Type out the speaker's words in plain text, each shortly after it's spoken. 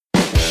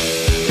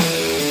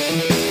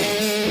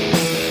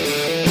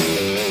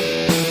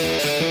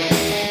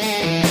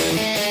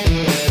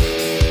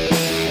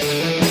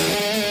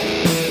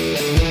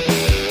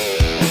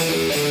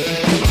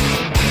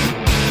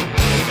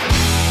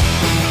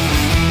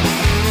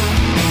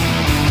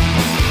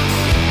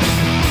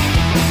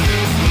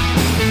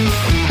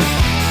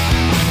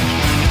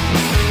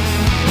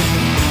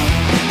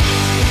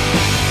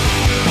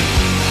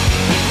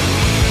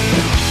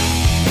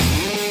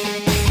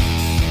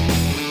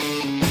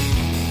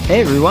Hey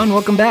everyone,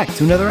 welcome back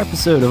to another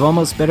episode of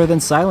Almost Better Than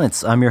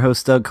Silence. I'm your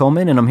host, Doug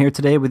Coleman, and I'm here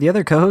today with the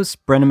other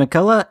co-host, Brendan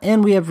McCullough,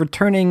 and we have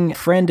returning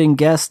friend and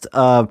guest,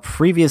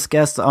 previous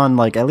guest on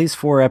like at least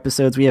 4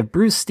 episodes. We have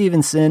Bruce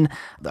Stevenson,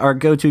 our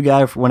go-to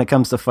guy when it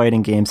comes to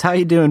fighting games. How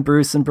you doing,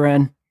 Bruce and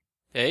Bren?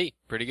 Hey,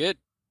 pretty good.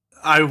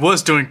 I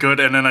was doing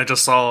good, and then I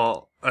just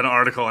saw an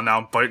article, and now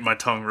I'm biting my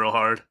tongue real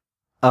hard.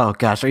 Oh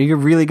gosh, are you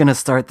really going to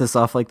start this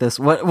off like this?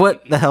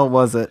 What the hell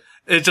was it?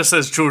 It just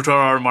says George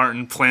R.R.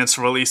 Martin plans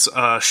to release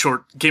a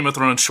short Game of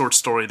Thrones short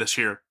story this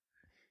year.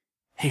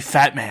 Hey,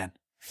 fat man,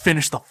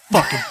 finish the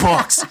fucking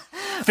books.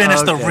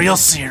 Finish the real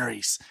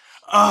series.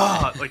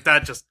 Like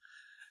that. Just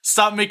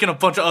stop making a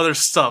bunch of other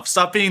stuff.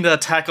 Stop being the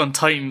Attack on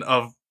Titan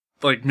of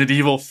like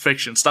medieval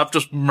fiction. Stop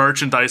just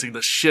merchandising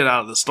the shit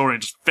out of the story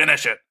and just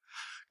finish it.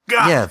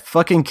 God. Yeah,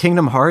 fucking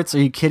Kingdom Hearts.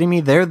 Are you kidding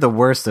me? They're the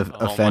worst of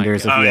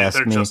offenders, if you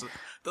ask me.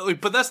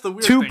 But that's the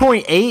weird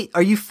 2.8?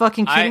 Are you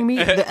fucking kidding me?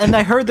 And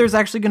I heard there's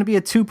actually going to be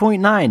a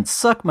 2.9.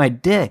 Suck my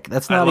dick.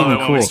 That's not even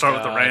cool. When we start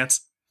with the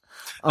rants.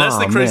 That's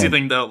the crazy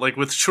thing, though. Like,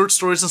 with short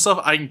stories and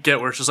stuff, I can get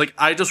where it's just like,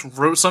 I just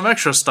wrote some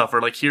extra stuff, or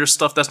like, here's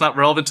stuff that's not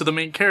relevant to the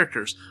main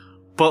characters.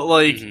 But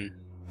like,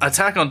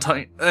 Attack on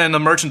Titan, and the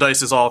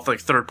merchandise is all like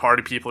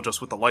third-party people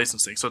just with the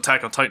licensing, so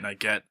Attack on Titan I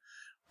get.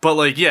 But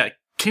like, yeah,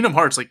 Kingdom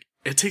Hearts, like,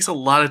 it takes a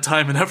lot of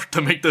time and effort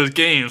to make those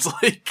games.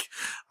 Like,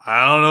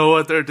 I don't know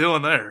what they're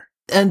doing there.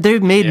 And they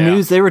made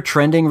news. They were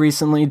trending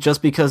recently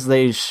just because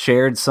they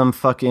shared some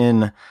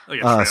fucking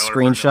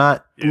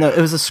screenshot. Yeah. No,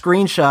 it was a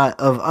screenshot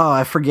of,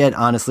 I forget,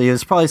 honestly. It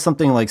was probably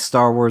something like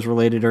Star Wars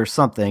related or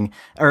something.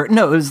 Or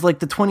no, it was like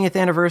the 20th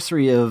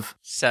anniversary of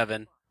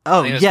 7.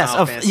 Oh, yes,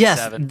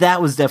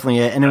 that was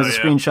definitely it. And it was a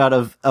screenshot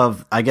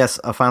of, I guess,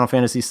 a Final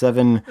Fantasy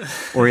VII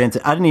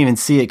oriented. I didn't even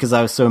see it because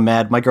I was so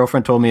mad. My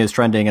girlfriend told me it was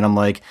trending, and I'm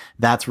like,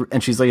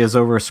 and she's like, it was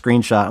over a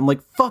screenshot. I'm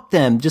like, fuck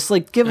them. Just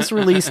like, give us a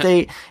release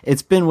date.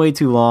 It's been way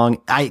too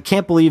long. I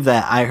can't believe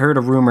that I heard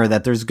a rumor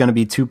that there's going to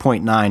be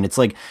 2.9. It's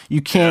like,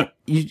 you can't,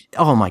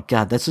 oh my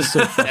God, that's just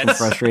so fucking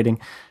frustrating.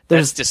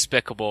 That's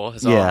despicable,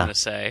 is all I'm going to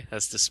say.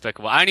 That's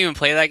despicable. I don't even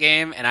play that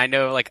game, and I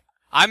know, like,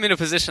 I'm in a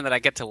position that I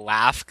get to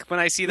laugh when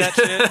I see that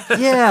shit.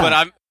 Yeah.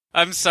 But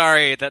I'm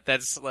sorry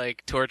that's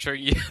like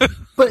torturing you.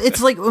 But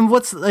it's like,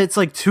 it's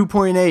like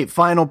 2.8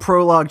 final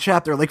prologue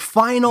chapter. Like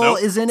final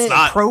isn't it?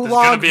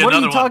 Prologue? What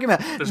are you talking about?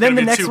 Then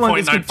the next one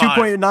is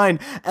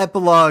 2.9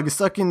 epilogue,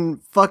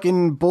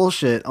 fucking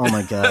bullshit. Oh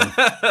my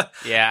God.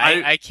 Yeah,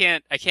 I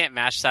can't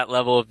match that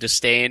level of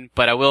disdain,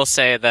 but I will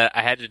say that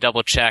I had to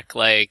double check,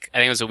 like, I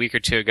think it was a week or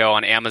 2 ago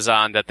on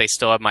Amazon that they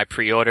still have my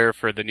pre-order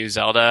for the new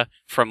Zelda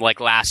from like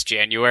last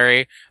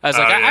January. I was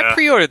I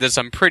pre-ordered this,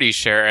 I'm pretty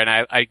sure, and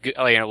I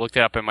looked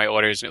it up in my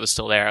orders and it was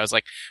still there. I was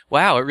like,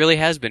 wow, it really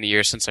has been a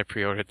year since I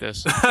pre-ordered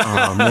this.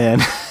 Oh man.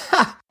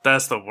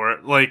 That's the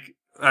word. Like,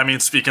 I mean,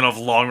 speaking of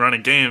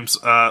long-running games,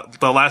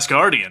 The Last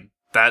Guardian,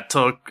 that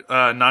took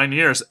 9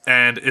 years,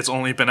 and it's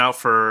only been out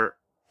for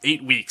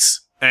 8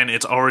 weeks, and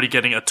it's already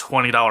getting a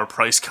 $20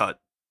 price cut.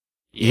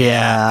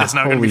 Yeah. It's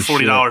now going to be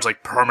 $40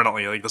 like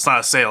permanently. Like, that's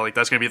not a sale. Like,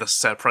 that's going to be the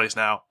set price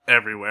now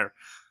everywhere.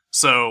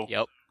 So,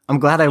 yep. I'm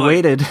glad I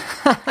waited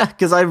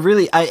because I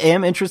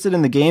am interested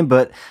in the game,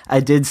 but I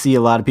did see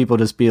a lot of people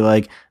just be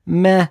like,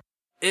 meh.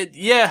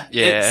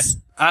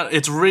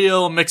 It's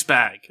real mixed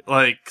bag.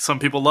 Like, some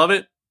people love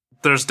it.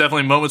 There's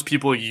definitely moments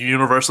people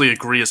universally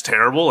agree is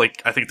terrible. Like,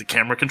 I think the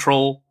camera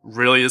control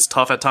really is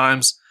tough at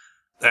times.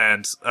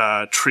 And,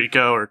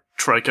 Trico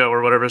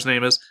or whatever his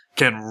name is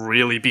can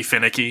really be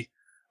finicky.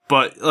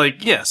 But,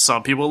 like, yeah,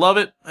 some people love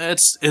it.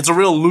 It's a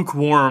real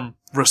lukewarm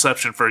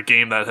reception for a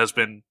game that has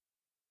been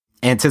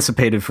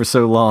anticipated for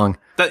so long.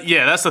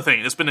 That's the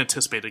thing. It's been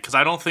anticipated because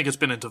I don't think it's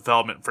been in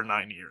development for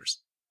 9 years.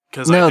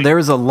 There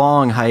was a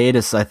long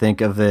hiatus, I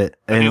think, of it.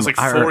 And it was like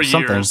 4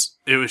 years.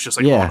 It was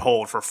just like on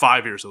hold for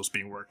 5 years. It was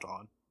being worked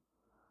on.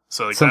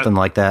 So like something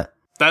like that.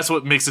 That's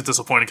what makes it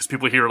disappointing because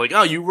people hear like,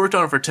 "Oh, you worked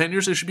on it for 10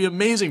 years. It should be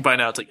amazing by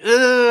now." It's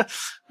like,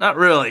 not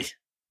really.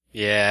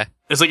 Yeah.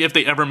 It's like if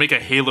they ever make a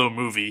Halo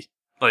movie,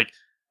 like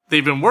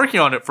they've been working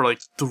on it for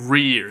like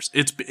 3 years.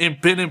 It's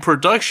been in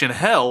production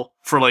hell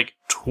for like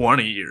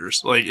 20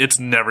 years. Like, it's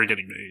never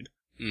getting made.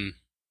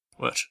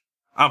 Which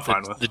I'm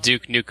fine with. The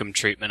Duke Nukem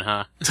treatment,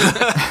 huh?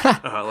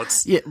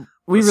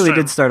 We really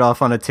did start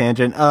off on a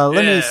tangent.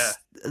 Let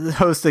me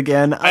host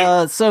again.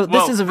 So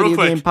this is a video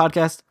game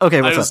podcast.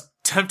 Okay, what's up? I was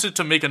tempted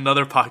to make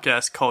another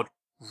podcast called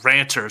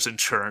Ranters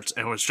Insurance,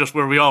 and it was just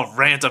where we all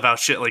rant about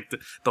shit, like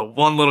the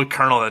one little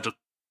kernel that just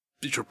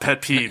is your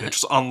pet peeve and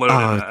just unload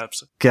it in the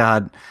episode.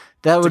 God.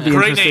 That would be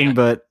interesting, name.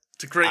 But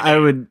it's a great name. I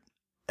would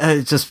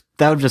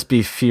that would just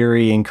be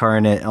fury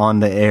incarnate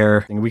on the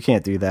air. We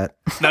can't do that.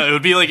 No, it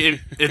would be like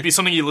it'd be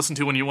something you listen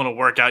to when you want to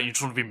work out. You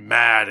just want to be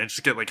mad and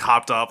just get like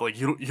hopped up. Like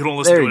you don't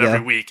listen to it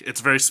every week.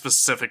 It's very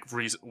specific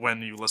reason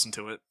when you listen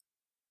to it.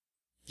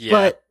 Yeah.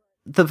 But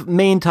the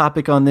main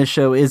topic on this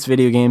show is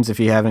video games. If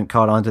you haven't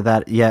caught on to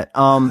that yet,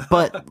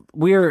 but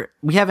we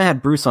haven't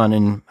had Bruce on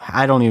in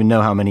I don't even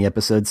know how many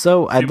episodes.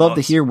 So I'd love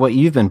to hear what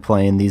you've been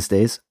playing these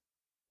days.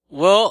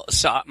 Well,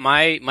 so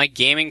my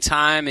gaming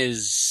time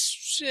is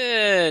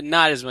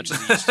not as much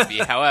as it used to be.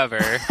 However,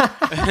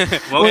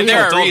 well, and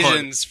there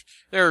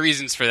are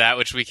reasons for that,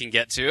 which we can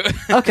get to.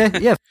 Okay,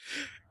 yeah.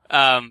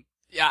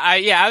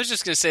 I was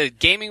just gonna say,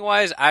 gaming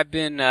wise, I've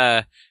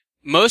been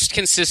most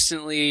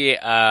consistently.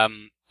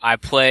 I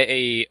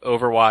play a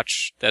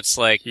Overwatch. That's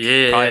like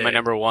probably my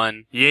number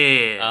one.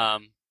 Yeah.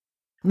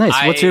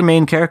 Nice. What's your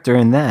main character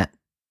in that?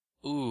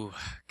 Ooh,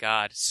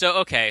 God.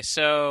 So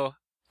go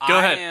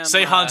ahead.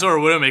 Say Hanzo or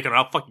Widowmaker, and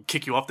I'll fucking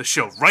kick you off the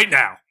show right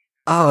now.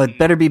 Oh, it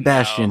better be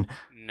Bastion.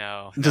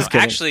 No. Just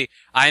kidding. Actually,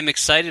 I'm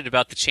excited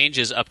about the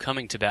changes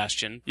upcoming to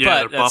Bastion.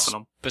 Yeah, but they're buffing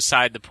them.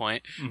 Beside the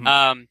point.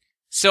 Mm-hmm.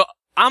 So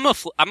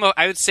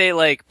I would say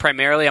like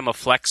primarily I'm a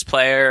flex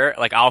player.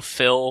 Like I'll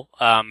fill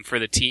for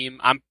the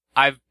team.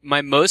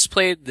 My most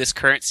played this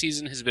current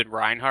season has been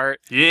Reinhardt.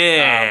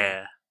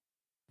 Yeah.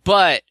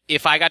 But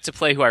if I got to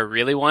play who I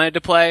really wanted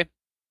to play,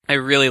 I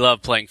really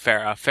love playing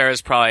Pharah.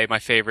 Pharah's probably my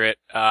favorite.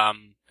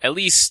 At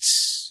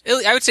least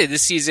I would say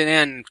this season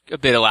and a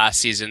bit of last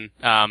season.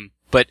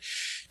 But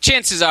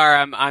chances are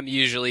I'm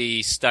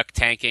usually stuck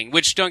tanking,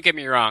 which don't get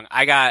me wrong.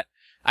 I got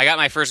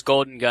my first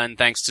golden gun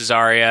thanks to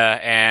Zarya,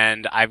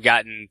 and I've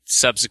gotten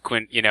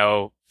subsequent,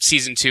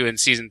 season 2 and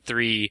season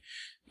 3,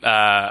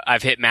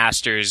 I've hit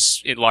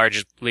masters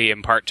largely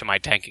in part to my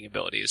tanking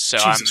abilities. So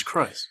Jesus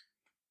Christ.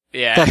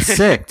 Yeah. That's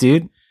sick,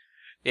 dude.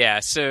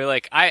 Yeah. So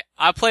like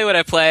I'll play what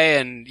I play,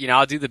 and,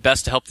 I'll do the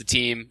best to help the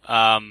team.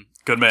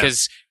 Good man.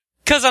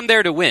 Cause I'm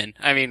there to win.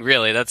 I mean,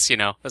 really, that's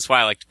why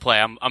I like to play.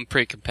 I'm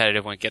pretty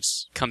competitive when it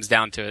comes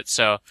down to it.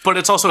 So. But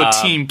it's also a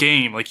team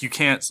game. Like you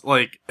can't,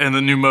 and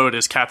the new mode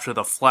is capture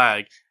the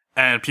flag.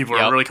 And people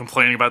are really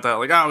complaining about that.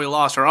 Like, we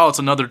lost, or it's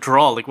another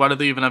draw. Like, why do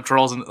they even have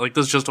draws? And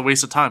this is just a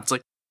waste of time. It's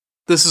like,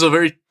 this is a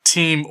very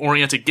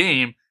team-oriented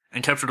game,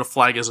 and capture the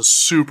flag is a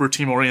super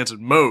team-oriented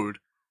mode.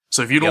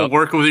 So if you don't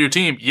work with your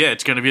team,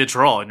 it's going to be a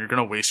draw, and you're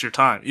going to waste your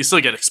time. You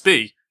still get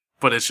XP,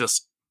 but it's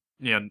just,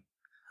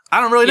 I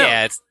don't really know.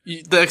 Yeah,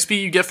 the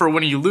XP you get for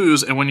when you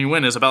lose and when you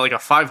win is about like a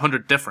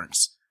 500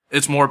 difference.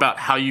 It's more about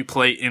how you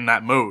play in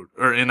that mode,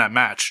 or in that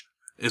match,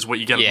 is what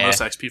you get the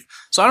most XP.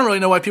 So I don't really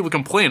know why people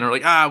complain, or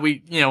like,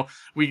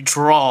 we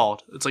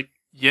drawed. It's like,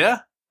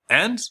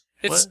 and?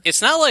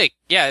 It's not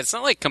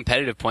like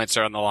competitive points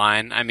are on the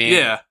line. I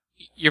mean,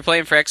 you're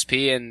playing for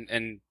XP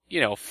and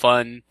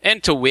fun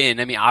and to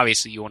win. I mean,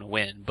 obviously you want to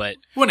win, but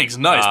winning's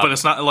nice, but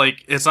it's not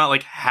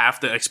like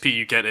half the XP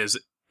you get is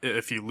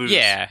if you lose.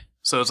 Yeah.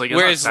 So it's like,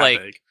 whereas not that like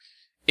big.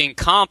 In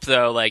comp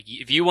though, like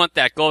if you want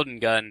that golden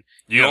gun,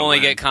 you only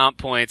get comp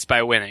points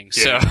by winning.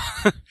 Yeah.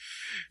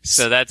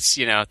 So that's,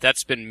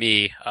 that's been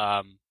me.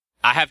 I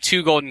have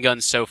 2 golden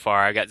guns so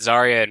far. I got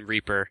Zarya and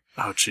Reaper.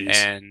 Oh, jeez.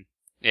 And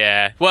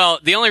yeah. Well,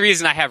 the only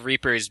reason I have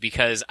Reaper is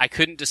because I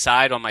couldn't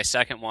decide on my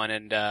second one,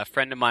 and a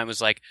friend of mine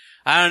was like,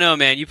 I don't know,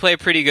 man, you play a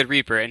pretty good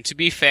Reaper. And to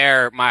be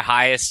fair, my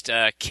highest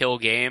kill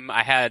game,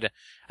 I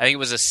think it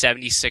was a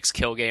 76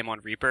 kill game on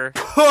Reaper.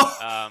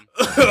 Oh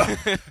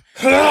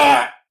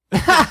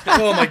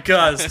my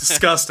god, it's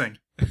disgusting.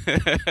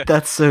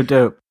 That's so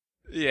dope.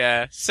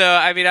 Yeah. So,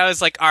 I mean, I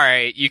was like, all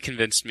right, you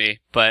convinced me,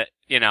 but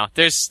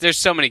there's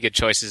so many good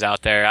choices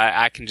out there.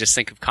 I can just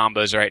think of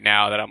combos right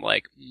now that I'm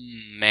like,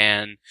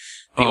 man,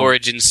 the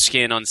Origin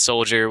skin on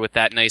Soldier with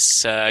that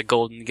nice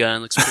golden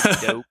gun looks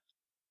pretty dope.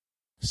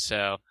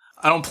 So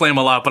I don't play him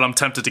a lot, but I'm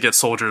tempted to get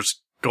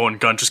Soldier's golden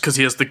gun just because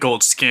he has the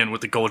gold skin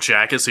with the gold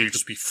jacket, so you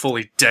just be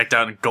fully decked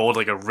out in gold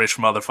like a rich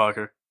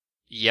motherfucker.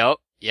 Yep.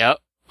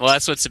 Well,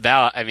 that's what it's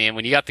about. I mean,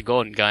 when you got the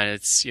golden gun,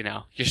 it's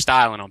you're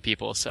styling on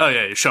people. So. Oh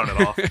yeah, you're showing it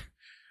off.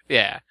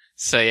 Yeah.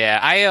 So yeah,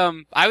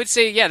 I would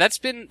say that's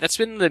been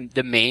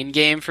the main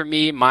game for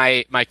me.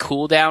 My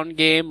cooldown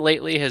game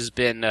lately has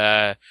been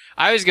I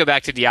always go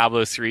back to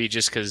Diablo 3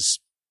 just cuz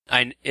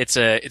it's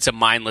a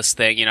mindless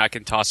thing, I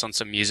can toss on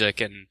some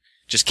music and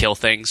just kill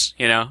things,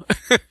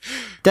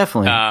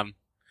 Definitely.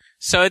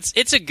 So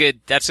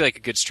that's like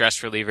a good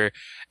stress reliever.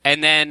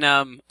 And then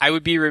I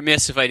would be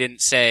remiss if I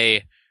didn't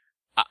say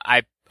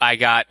I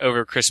got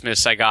over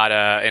Christmas I got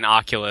an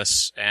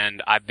Oculus,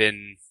 and I've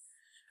been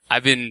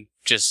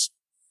just,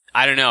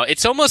 I don't know.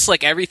 It's almost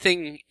like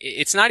everything.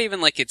 It's not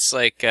even like it's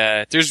like,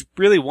 there's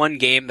really one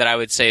game that I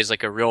would say is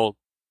like a real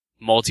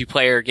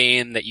multiplayer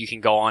game that you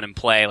can go on and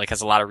play, like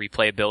has a lot of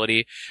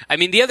replayability. I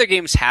mean, the other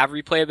games have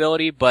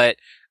replayability, but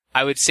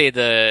I would say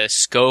the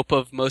scope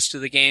of most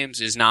of the games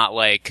is not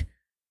like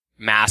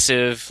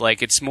massive.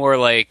 Like it's more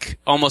like,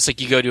 almost like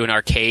you go to an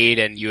arcade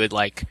and you would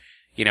like,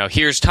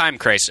 here's Time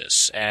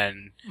Crisis,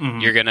 and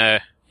you're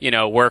gonna,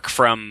 work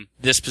from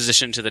this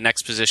position to the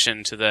next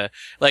position to the,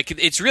 like,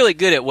 it's really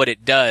good at what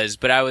it does,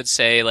 but I would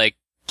say, like,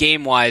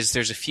 game-wise,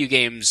 there's a few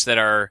games that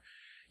are,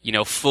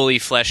 fully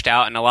fleshed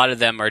out, and a lot of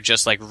them are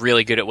just, like,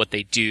 really good at what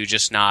they do,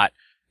 just not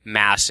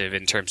massive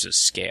in terms of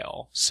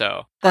scale.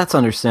 So that's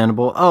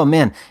understandable. Oh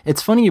man,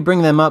 it's funny you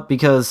bring them up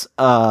because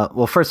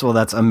well, first of all,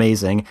 that's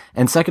amazing,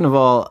 and second of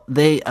all,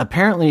 they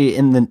apparently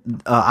in the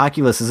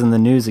Oculus is in the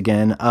news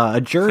again. A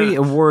jury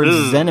awards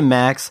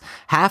ZeniMax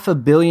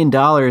 $500 million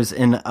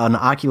in an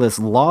Oculus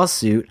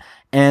lawsuit,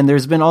 and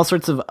there's been all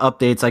sorts of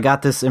updates. I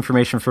got this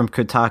information from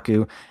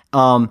Kotaku,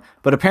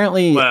 but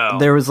apparently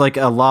there was like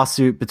a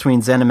lawsuit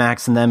between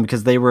ZeniMax and them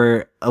because they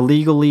were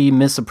illegally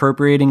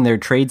misappropriating their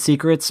trade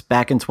secrets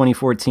back in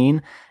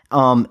 2014.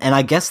 And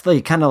I guess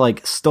they kind of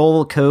like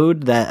stole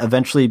code that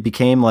eventually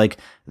became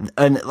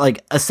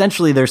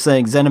essentially they're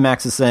saying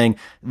ZeniMax is saying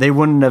they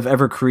wouldn't have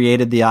ever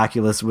created the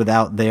Oculus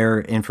without their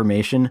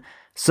information.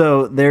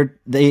 So and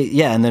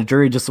the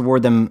jury just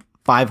awarded them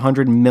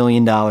 $500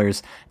 million.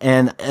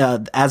 And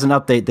as an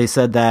update, they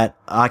said that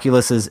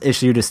Oculus has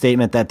issued a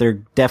statement that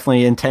they're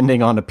definitely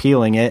intending on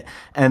appealing it.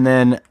 And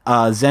then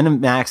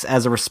ZeniMax,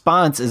 as a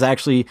response, is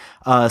actually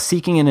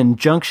seeking an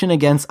injunction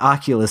against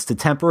Oculus to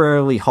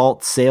temporarily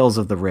halt sales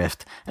of the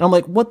Rift. And I'm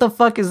like, what the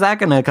fuck is that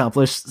going to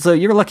accomplish? So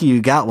you're lucky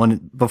you got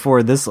one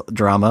before this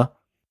drama.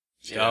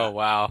 Oh,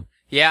 wow.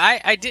 Yeah,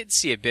 I did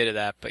see a bit of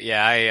that, but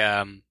yeah,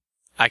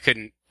 I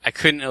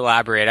couldn't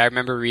elaborate. I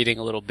remember reading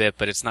a little bit,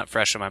 but it's not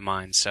fresh in my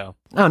mind, so.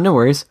 Oh, no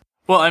worries.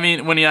 Well, I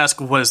mean, when you ask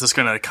what is this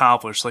going to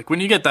accomplish, like when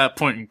you get that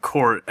point in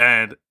court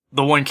and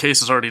the one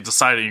case is already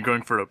decided and you're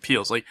going for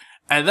appeals, like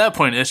at that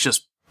point it's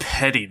just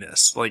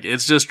pettiness. Like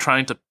it's just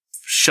trying to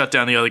shut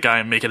down the other guy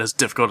and make it as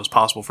difficult as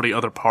possible for the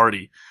other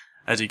party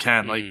as you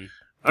can. Like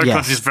our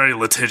country's very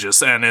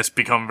litigious and it's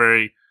become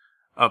very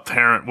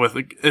apparent with,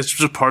 it's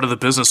just part of the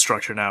business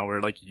structure now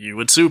where like you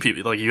would sue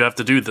people, like you have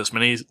to do this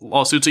many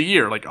lawsuits a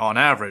year, like on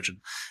average. And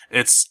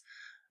it's,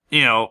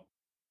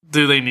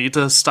 do they need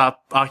to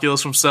stop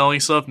Oculus from selling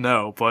stuff?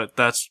 No, but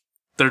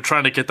they're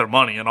trying to get their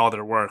money and all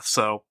they're worth.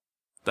 So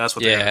that's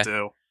what they have to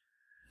do.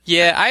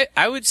 Yeah,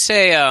 I would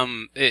say,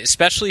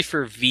 especially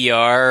for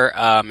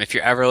VR, if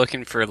you're ever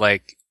looking for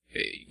like,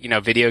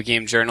 video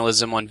game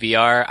journalism on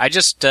VR, I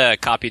just,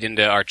 copied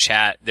into our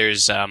chat.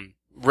 There's,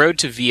 Road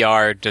to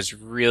VR does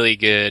really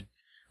good,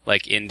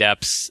 like,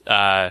 in-depth,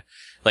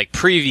 like,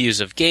 previews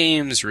of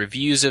games,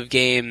 reviews of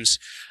games,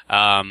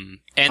 and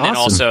then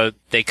also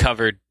they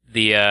covered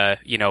the,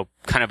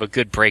 kind of a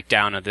good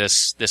breakdown of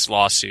this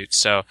lawsuit.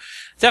 So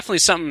definitely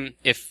something,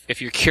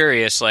 if you're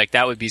curious, like,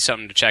 that would be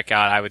something to check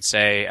out, I would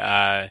say.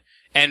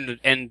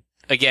 And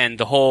again,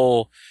 the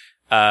whole,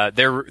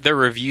 their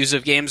reviews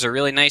of games are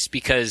really nice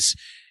because,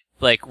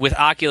 like, with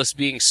Oculus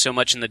being so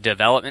much in the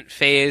development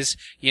phase,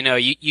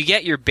 you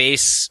get your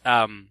base,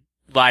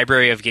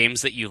 library of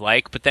games that you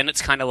like, but then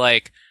it's kind of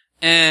like,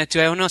 do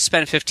I want to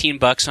spend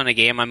 $15 on a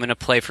game I'm going to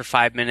play for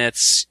 5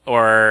 minutes?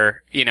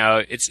 Or,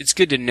 it's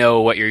good to know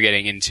what you're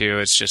getting into.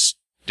 It's just,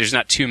 there's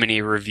not too many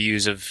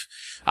reviews of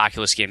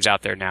Oculus games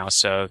out there now,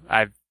 so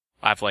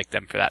I've liked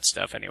them for that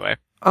stuff anyway.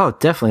 Oh,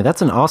 definitely.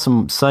 That's an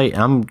awesome site.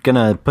 I'm going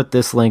to put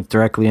this link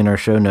directly in our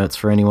show notes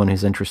for anyone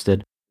who's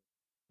interested.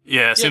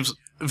 Yeah, it seems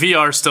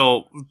VR is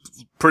still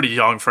pretty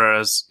young for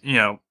as,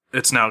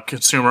 it's now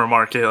consumer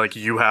market. Like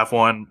you have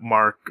one.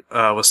 Mark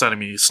was sending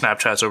me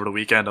Snapchats over the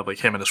weekend of like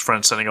him and his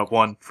friend setting up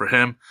one for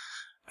him.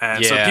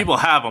 And so people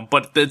have them,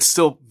 but it's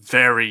still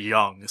very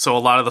young. So a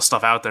lot of the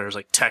stuff out there is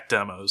like tech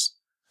demos.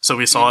 So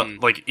we saw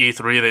it like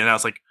E3, they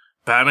announced like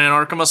Batman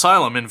Arkham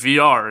Asylum in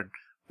VR. And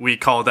we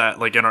called that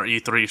like in our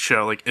E3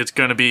 show. Like it's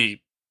going to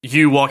be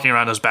you walking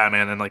around as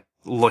Batman and like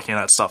looking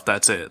at stuff.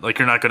 That's it. Like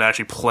you're not going to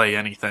actually play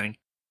anything.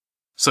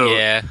 So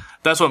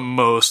that's what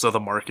most of the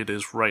market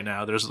is right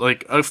now. There's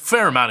like a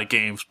fair amount of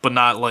games, but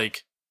not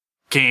like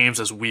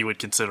games as we would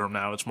consider them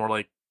now. It's more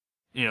like,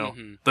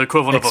 the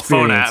equivalent of a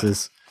phone app.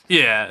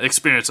 Yeah,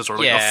 experiences or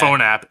like a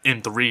phone app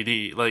in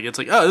 3D. Like it's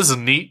like, oh, this is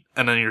neat,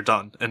 and then you're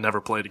done and never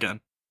play it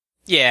again.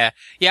 Yeah.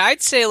 Yeah,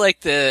 I'd say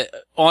like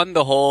on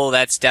the whole,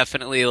 that's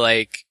definitely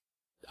like,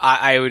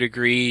 I would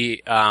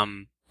agree,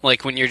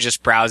 like when you're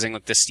just browsing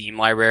like the Steam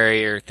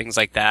library or things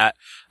like that.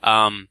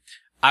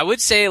 I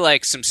would say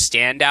like some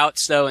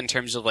standouts though in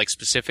terms of like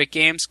specific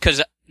games,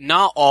 cause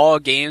not all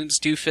games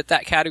do fit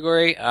that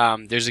category.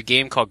 There's a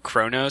game called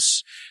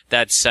Chronos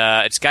that's,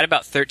 it's got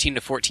about 13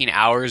 to 14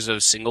 hours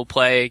of single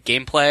play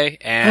gameplay.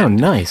 And oh,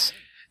 nice.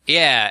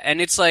 Yeah.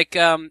 And it's like,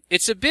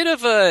 it's a bit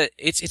of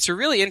it's a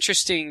really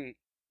interesting,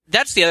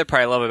 that's the other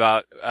part I love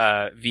about,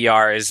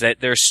 VR is that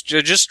they're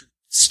just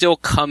still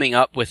coming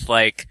up with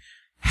like,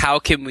 how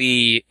can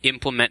we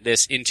implement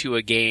this into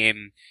a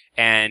game?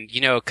 And,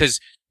 cause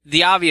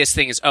the obvious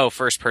thing is,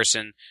 first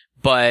person.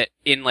 But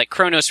in like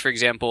Chronos, for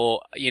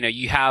example,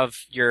 you have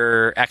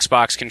your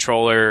Xbox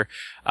controller,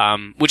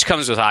 which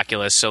comes with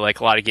Oculus. So like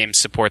a lot of games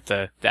support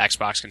the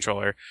Xbox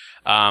controller.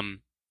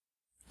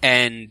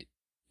 And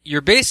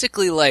you're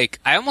basically like,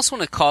 I almost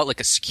want to call it like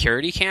a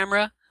security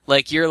camera.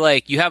 Like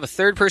you have a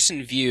third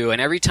person view, and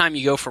every time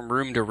you go from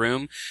room to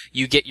room,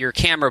 you get your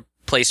camera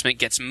placement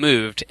gets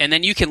moved, and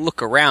then you can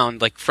look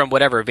around like from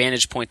whatever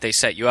vantage point they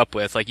set you up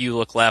with. Like you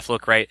look left,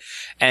 look right,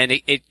 and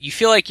you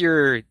feel like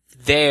you're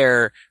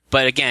there,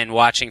 but again,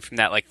 watching from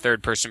that like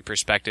third person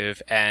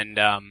perspective, and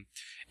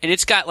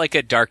it's got like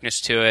a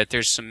darkness to it.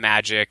 There's some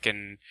magic,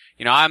 and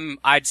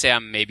I'd say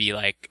I'm maybe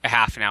like a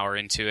half an hour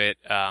into it.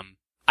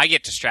 I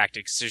get distracted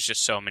because there's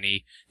just so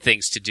many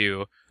things to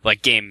do,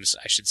 like games,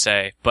 I should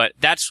say. But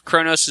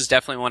Chronos is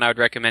definitely one I would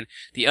recommend.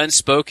 The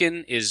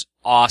Unspoken is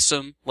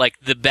awesome. Like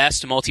the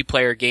best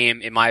multiplayer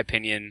game, in my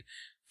opinion,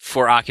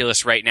 for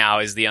Oculus right now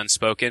is the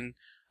Unspoken.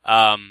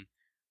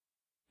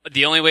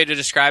 The only way to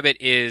describe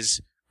it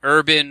is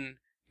urban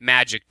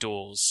magic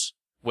duels,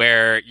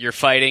 where you're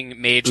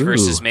fighting mage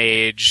versus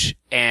mage,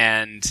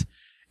 and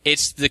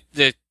it's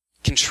the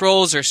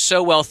controls are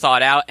so well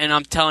thought out, and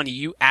I'm telling you,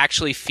 you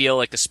actually feel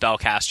like the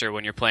spellcaster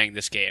when you're playing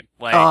this game.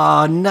 Like,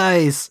 oh,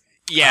 nice.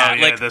 Yeah,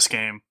 like this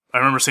game. I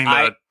remember seeing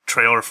the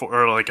trailer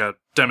or like a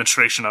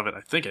demonstration of it,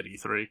 I think at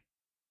E3.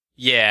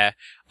 Yeah.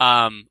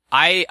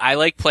 I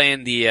like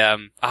playing the,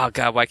 oh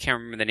god, why can't I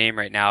remember the name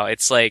right now?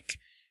 It's like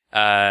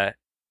the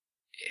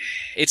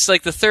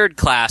third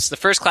class. The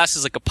first class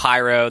is like a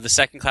pyro. The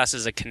second class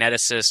is a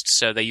kineticist,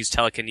 so they use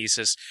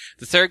telekinesis.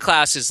 The third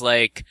class is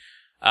like,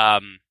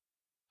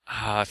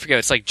 I forget,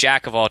 it's like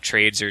jack of all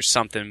trades or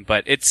something,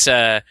 but it's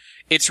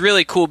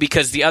really cool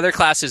because the other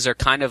classes are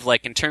kind of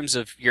like, in terms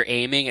of your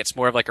aiming, it's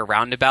more of like a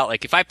roundabout.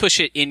 Like if I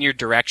push it in your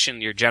direction,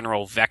 your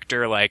general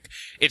vector, like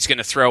it's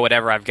gonna throw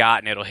whatever I've got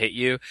and it'll hit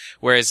you.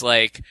 Whereas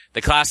like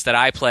the class that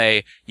I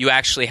play, you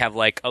actually have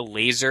like a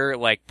laser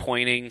like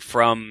pointing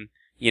from,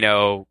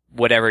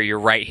 whatever your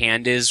right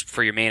hand is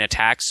for your main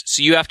attacks.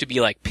 So you have to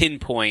be like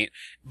pinpoint,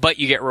 but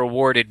you get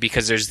rewarded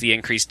because there's the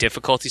increased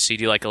difficulty, so you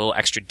do like a little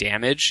extra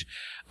damage.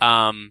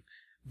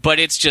 But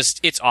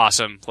it's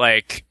awesome.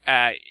 Like,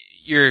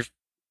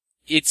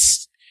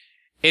 it's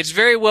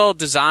very well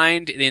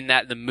designed in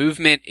that the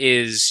movement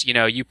is,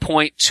 you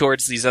point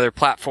towards these other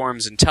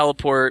platforms and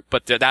teleport,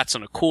 but that's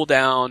on a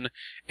cooldown,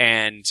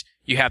 and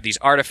you have these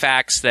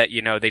artifacts that,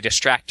 they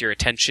distract your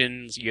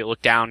attention. You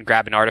look down,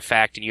 grab an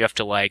artifact, and you have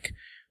to like,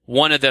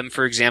 one of them,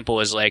 for example,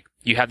 is like,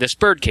 you have this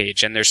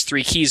birdcage and there's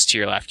 3 keys to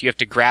your left. You have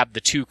to grab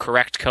the 2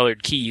 correct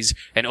colored keys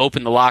and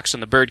open the locks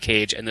on the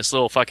birdcage, and this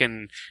little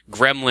fucking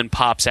gremlin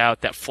pops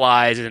out that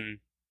flies and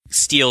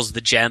steals the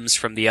gems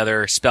from the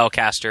other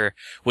spellcaster,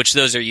 which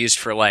those are used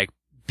for like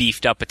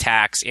beefed up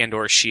attacks and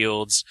or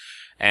shields.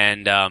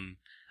 And,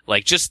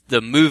 like just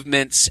the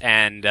movements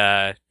and,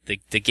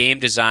 the game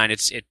design,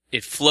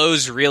 it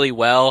flows really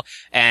well,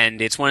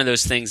 and it's one of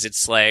those things,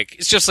 it's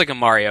just like a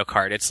Mario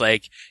Kart. It's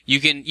like,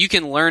 you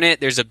can learn it,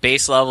 there's a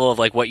base level of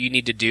like what you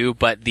need to do,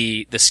 but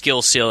the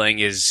skill ceiling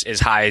is as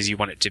high as you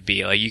want it to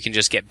be. Like you can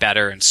just get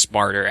better and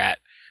smarter at,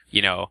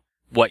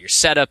 what your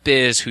setup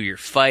is, who you're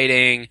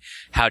fighting,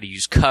 how to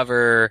use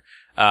cover,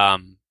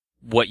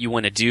 what you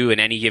want to do in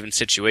any given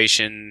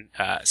situation.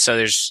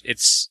 So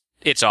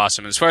it's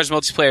awesome. As far as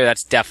multiplayer,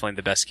 that's definitely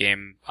the best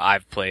game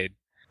I've played.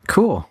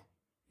 Cool.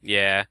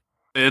 Yeah.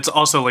 It's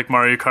also like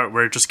Mario Kart,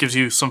 where it just gives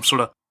you some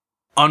sort of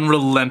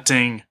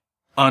unrelenting,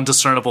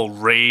 undiscernible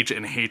rage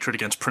and hatred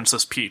against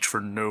Princess Peach for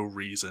no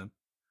reason.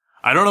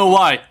 I don't know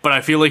why, but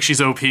I feel like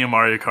she's OP in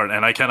Mario Kart,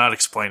 and I cannot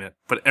explain it.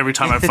 But every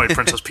time I fight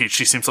Princess Peach,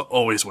 she seems to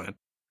always win.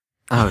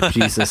 Oh,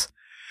 Jesus.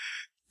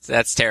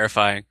 That's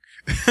terrifying.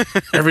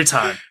 Every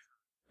time.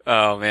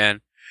 Oh, man.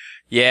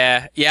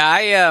 Yeah,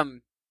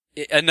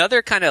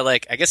 another kind of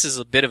like, I guess this is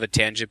a bit of a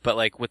tangent, but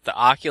like with the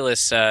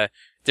Oculus,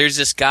 there's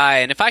this guy,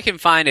 and if I can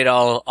find it,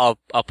 I'll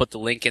put the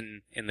link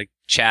in the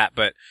chat,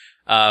 but,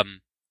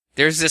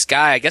 there's this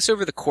guy, I guess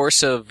over the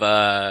course of,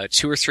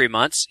 2 or 3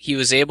 months, he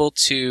was able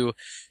to,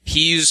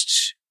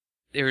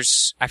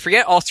 I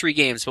forget all 3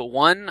 games, but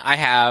one I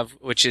have,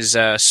 which is,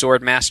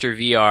 Swordmaster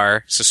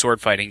VR. It's a sword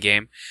fighting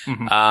game.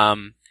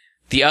 Mm-hmm.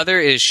 The other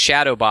is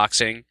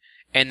Shadowboxing,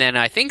 and then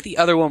I think the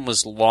other one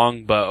was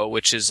Longbow,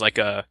 which is like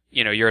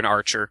you're an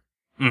archer.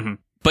 Mm-hmm.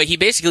 But he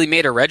basically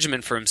made a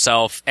regimen for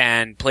himself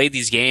and played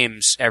these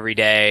games every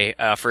day,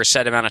 for a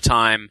set amount of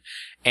time,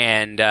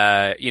 and,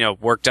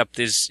 worked up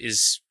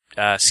his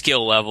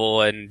skill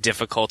level and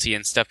difficulty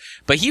and stuff.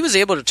 But he was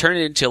able to turn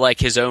it into like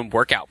his own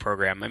workout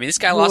program. I mean, this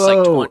guy lost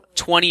like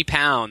 20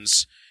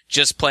 pounds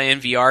just playing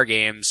VR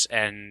games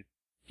and,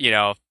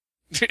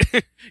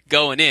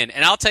 going in.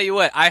 And I'll tell you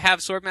what, I have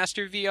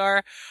Swordmaster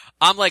VR.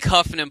 I'm like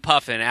huffing and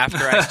puffing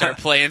after I start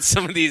playing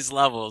some of these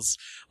levels.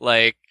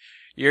 Like,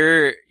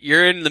 you're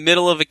in the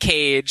middle of a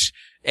cage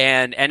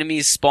and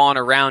enemies spawn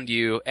around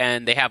you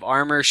and they have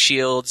armor,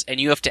 shields, and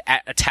you have to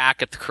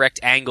attack at the correct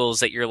angles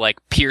that you're like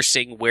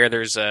piercing where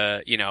there's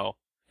an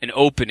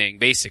opening,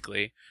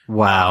 basically.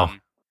 Wow.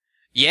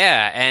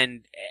 Yeah,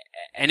 and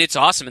it's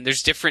awesome. And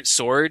there's different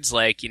swords,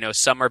 like,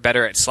 some are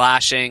better at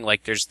slashing,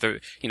 like there's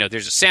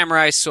there's a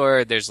samurai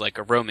sword, there's like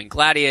a Roman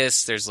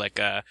gladius, there's like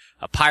a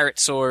pirate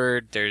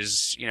sword,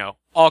 there's,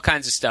 all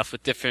kinds of stuff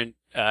with different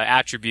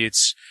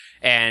attributes.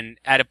 And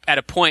at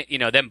a point,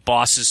 then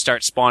bosses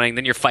start spawning,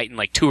 then you're fighting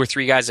like 2 or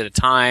 3 guys at a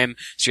time,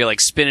 so you're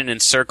like spinning in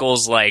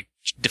circles, like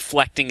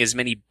deflecting as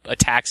many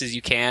attacks as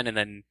you can and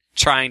then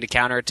trying to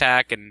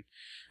counterattack, and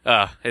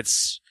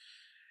it's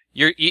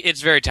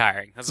very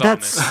tiring.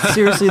 That's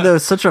seriously though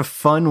such a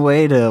fun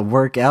way to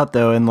work out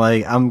though, and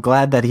like I'm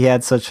glad that he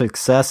had such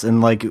success, and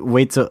like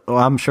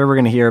I'm sure we're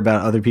going to hear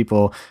about other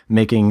people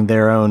making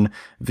their own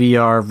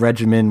VR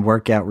regimen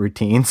workout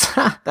routines.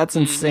 That's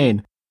insane.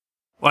 Mm-hmm.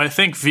 Well, I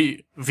think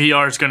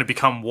VR is going to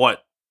become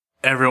what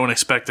everyone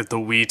expected the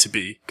Wii to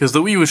be, because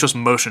the Wii was just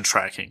motion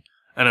tracking,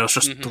 and it was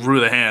just through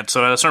the hand.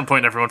 So at a certain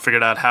point, everyone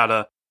figured out how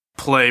to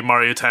play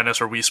Mario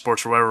Tennis or Wii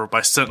Sports or whatever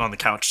by sitting on the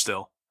couch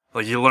still.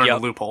 Like, you learn the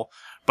loophole.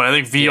 But I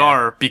think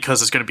VR,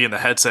 because it's going to be in the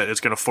headset,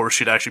 it's going to force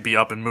you to actually be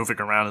up and moving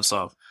around and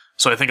stuff.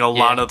 So I think a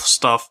lot of the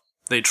stuff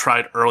they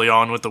tried early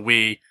on with the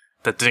Wii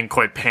that didn't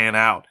quite pan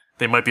out,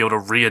 they might be able to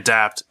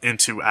readapt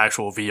into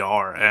actual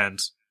VR and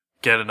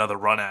get another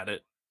run at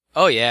it.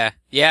 Oh, yeah.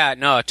 Yeah,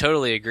 no, I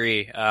totally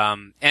agree.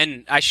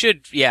 And I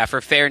should,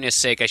 for fairness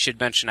sake, I should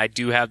mention I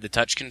do have the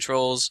touch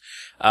controls.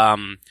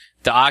 The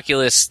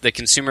Oculus, the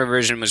consumer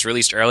version was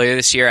released earlier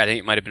this year. I think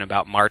it might have been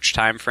about March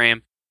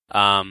timeframe.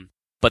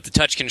 But the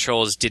touch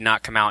controls did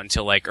not come out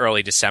until like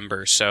early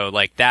December. So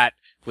like that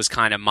was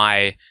kind of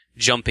my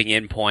jumping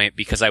in point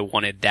because I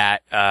wanted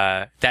that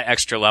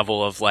extra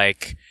level of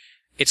like,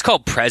 it's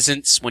called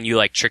presence when you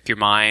like trick your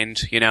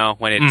mind, you know,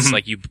 when it's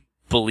like you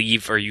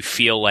believe or you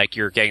feel like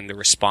you're getting the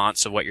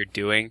response of what you're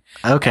doing.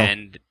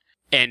 Okay.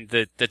 And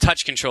the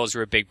touch controls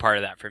were a big part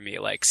of that for me.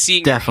 Like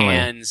seeing your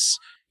hands,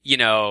 you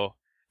know,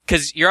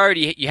 cause you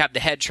have the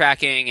head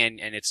tracking and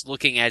it's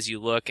looking as you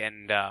look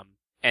and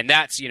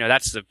that's, you know,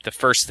 that's the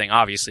first thing,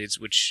 obviously,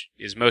 which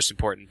is most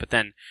important. But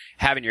then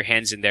having your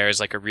hands in there is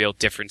like a real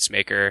difference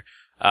maker.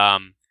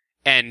 Okay,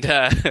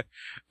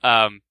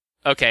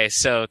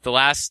 so the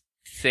last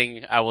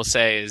thing I will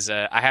say is,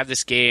 I have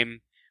this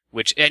game,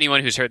 which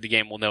anyone who's heard the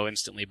game will know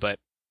instantly, but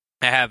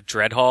I have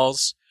Dread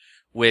Halls,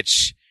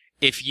 which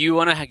if you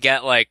want to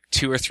get like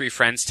 2 or 3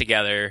 friends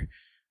together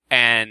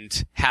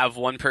and have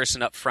one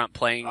person up front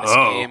playing this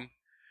game,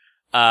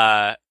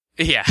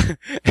 yeah.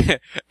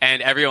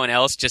 And everyone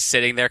else just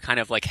sitting there kind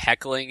of like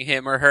heckling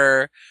him or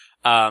her.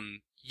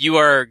 You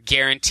are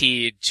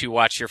guaranteed to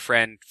watch your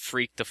friend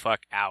freak the fuck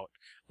out.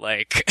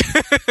 Like,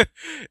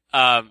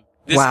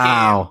 this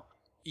game.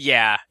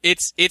 Yeah.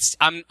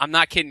 I'm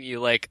not kidding you.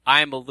 Like,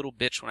 I'm a little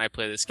bitch when I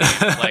play this game.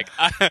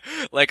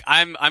 Like,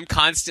 I'm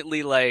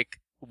constantly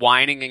like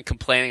whining and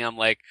complaining. I'm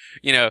like,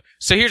 you know,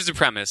 so here's the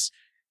premise.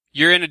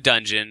 You're in a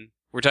dungeon.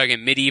 We're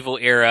talking medieval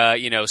era,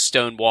 you know,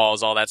 stone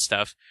walls, all that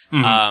stuff.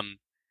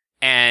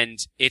 And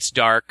it's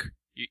dark.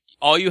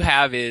 All you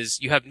have is,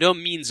 you have no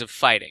means of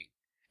fighting.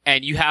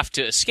 And you have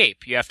to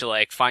escape. You have to,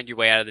 like, find your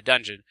way out of the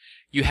dungeon.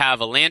 You have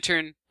a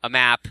lantern, a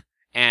map,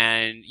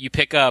 and you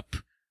pick up,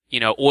 you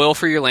know, oil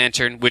for your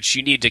lantern, which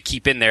you need to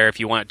keep in there if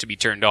you want it to be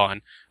turned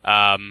on.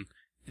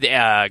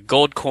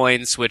 Gold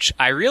coins, which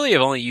I really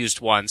have only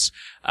used once,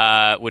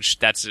 which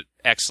that's an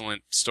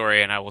excellent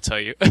story, and I will tell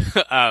you.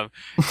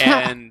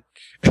 And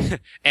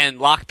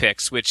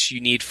lockpicks, which you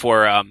need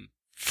for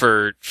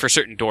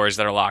certain doors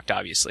that are locked,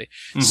 obviously.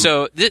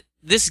 So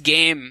this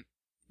game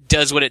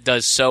does what it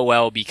does so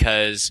well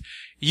because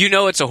you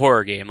know it's a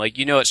horror game. Like,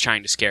 you know it's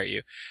trying to scare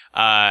you.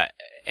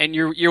 And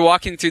you're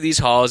walking through these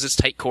halls, it's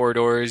tight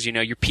corridors, you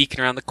know, you're peeking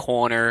around the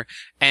corner.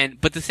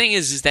 But the thing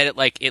is that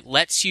it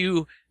lets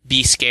you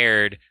be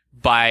scared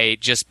by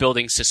just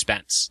building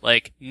suspense.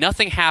 Like,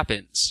 nothing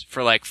happens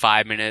for like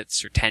 5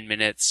 minutes or 10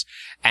 minutes.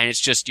 And it's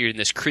just, you're in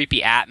this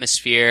creepy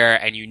atmosphere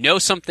and you know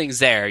something's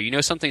there. You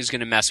know something's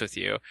gonna mess with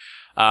you.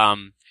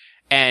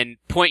 And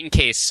point in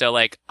case, so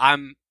like, I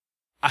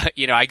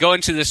go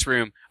into this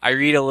room, I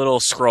read a little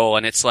scroll,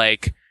 and it's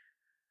like,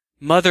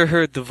 Mother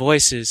heard the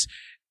voices.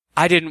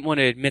 I didn't want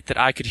to admit that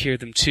I could hear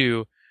them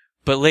too,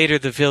 but later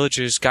the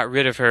villagers got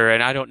rid of her,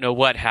 and I don't know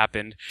what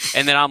happened.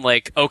 And then I'm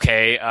like,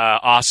 okay,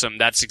 awesome.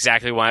 That's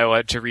exactly what I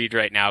wanted to read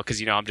right now, because,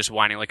 you know, I'm just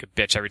whining like a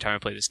bitch every time I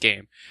play this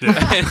game.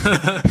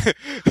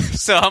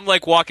 So I'm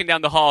like walking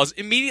down the halls.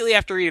 Immediately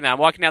after reading that, I'm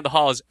walking down the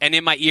halls, and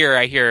in my ear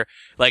I hear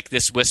like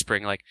this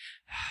whispering, like,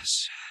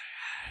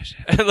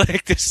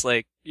 like this,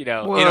 like, you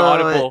know,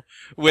 inaudible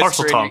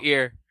whisper in your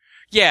ear.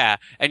 Yeah.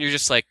 And you're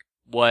just like,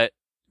 what?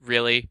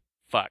 Really?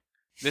 Fuck.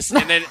 This,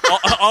 and then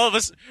all of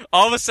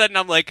a sudden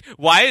I'm like,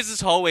 why is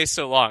this hallway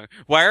so long?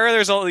 Why are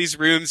there all these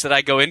rooms that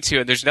I go into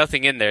and there's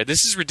nothing in there?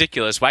 This is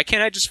ridiculous. Why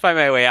can't I just find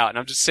my way out? And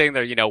I'm just sitting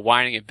there, you know,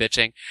 whining and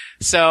bitching.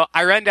 So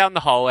I run down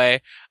the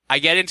hallway. I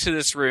get into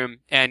this room,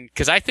 and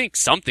cause I think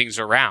something's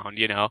around,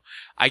 you know,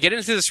 I get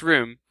into this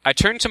room, I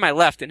turn to my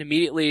left, and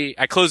immediately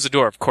I close the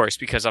door, of course,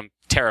 because I'm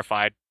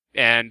terrified.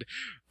 And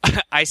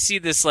I see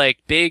this like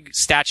big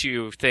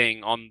statue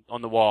thing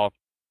on the wall,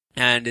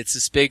 and it's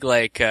this big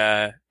like,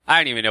 I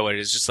don't even know what it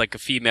is, just like a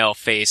female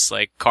face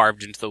like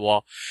carved into the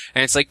wall.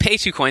 And it's like, pay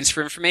 2 coins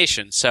for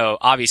information. So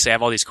obviously I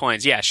have all these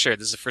coins. Yeah, sure.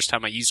 This is the first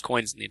time I use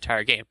coins in the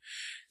entire game.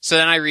 So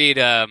then I read,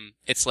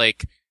 it's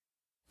like,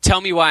 tell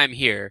me why I'm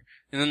here.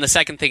 And then the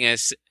second thing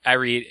is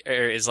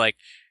is like,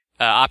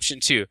 option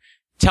 2,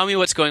 tell me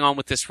what's going on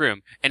with this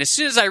room. And as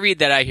soon as I read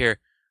that, I hear,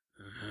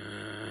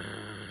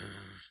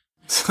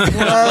 and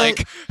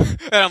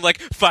I'm like,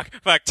 fuck,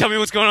 tell me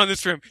what's going on in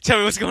this room. Tell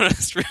me what's going on in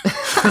this room.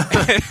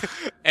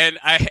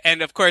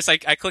 and of course I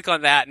click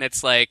on that, and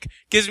it's like,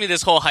 gives me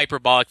this whole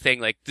hyperbolic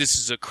thing, like, this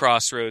is a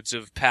crossroads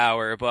of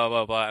power, blah,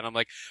 blah, blah. And I'm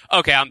like,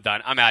 okay, I'm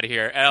done. I'm out of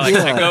here. And I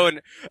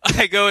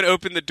go and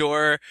open the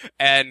door,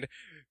 and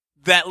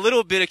that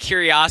little bit of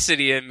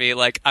curiosity in me,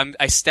 like,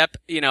 I step,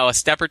 you know, a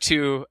step or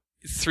two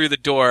through the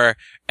door,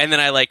 and then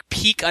I like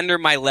peek under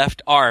my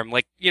left arm,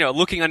 like,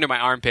 looking under my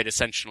armpit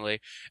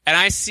essentially. And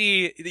I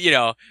see,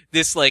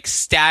 this like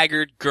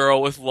staggered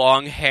girl with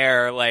long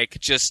hair, like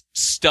just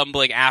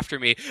stumbling after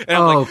me. And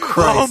I'm like,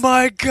 Christ. Oh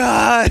my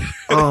God.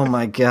 Oh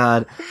my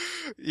God.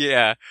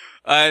 Yeah.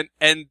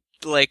 And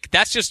like,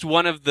 that's just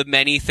one of the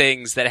many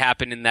things that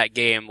happened in that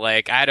game.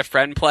 Like, I had a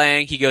friend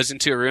playing, he goes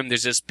into a room,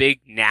 there's this big,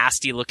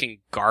 nasty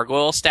looking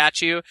gargoyle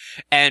statue,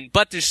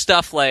 but there's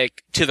stuff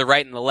like to the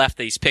right and the left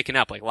that he's picking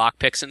up, like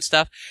lockpicks and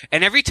stuff.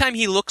 And every time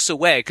he looks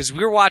away, cause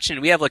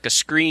we have like a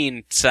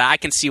screen so I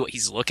can see what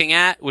he's looking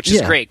at, which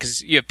is great,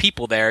 cause you have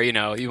people there, you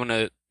want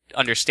to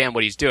understand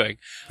what he's doing.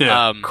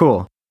 Yeah.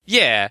 Cool.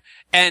 Yeah.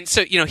 And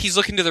so, he's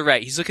looking to the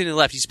right, he's looking to the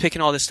left, he's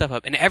picking all this stuff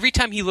up. And every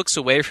time he looks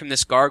away from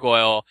this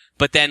gargoyle,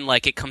 but then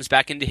like it comes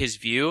back into his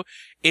view,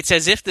 it's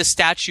as if the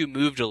statue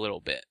moved a little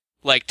bit,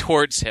 like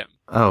towards him.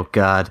 Oh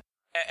God.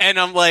 And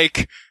I'm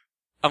like,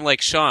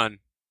 Sean,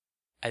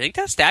 I think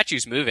that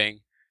statue's moving.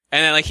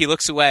 And then like he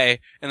looks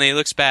away and then he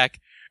looks back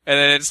and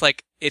then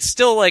it's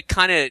still like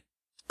kind of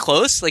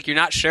close, like you're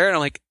not sure. And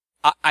I'm like,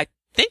 I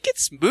think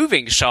it's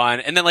moving, Sean.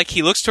 And then like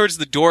he looks towards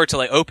the door to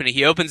like open it.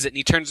 He opens it and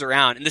he turns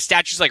around and the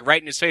statue's like right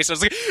in his face. I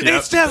was like,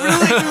 It's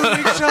definitely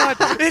moving, Sean.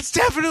 It's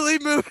definitely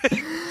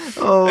moving.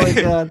 Oh my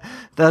God.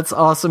 That's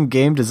awesome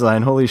game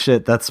design. Holy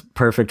shit. That's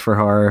perfect for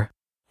horror.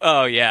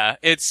 Oh yeah.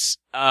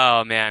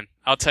 Oh man.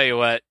 I'll tell you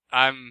what.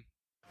 It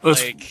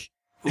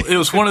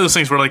was one of those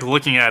things where like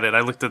looking at it,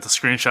 I looked at the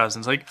screenshots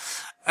and it's like,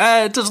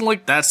 it doesn't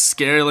look that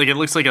scary. Like it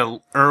looks like a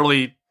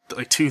early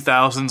like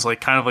 2000s, like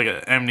kind of like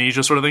an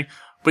Amnesia sort of thing.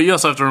 But you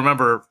also have to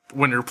remember,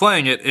 when you're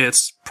playing it,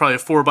 it's probably a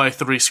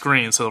 4x3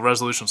 screen, so the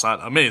resolution's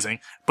not amazing,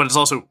 but it's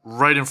also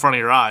right in front of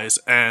your eyes,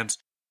 and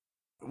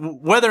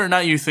whether or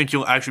not you think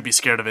you'll actually be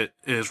scared of it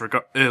is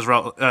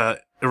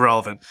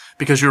irrelevant,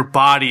 because your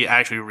body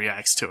actually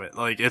reacts to it.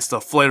 Like, it's the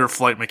flight or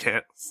fight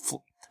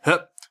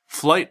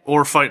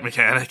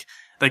mechanic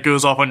that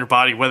goes off on your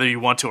body, whether you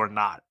want to or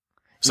not.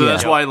 So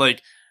that's why,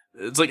 like,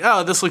 it's like,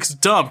 oh, this looks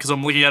dumb, because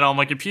I'm looking at it on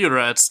my computer,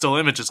 it's still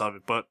images of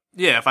it, but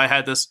yeah, if I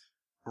had this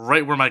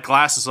right where my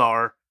glasses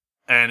are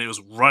and it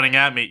was running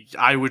at me,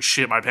 I would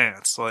shit my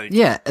pants. Like,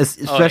 yeah,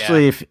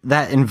 especially if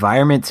that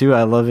environment too,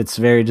 I love. It's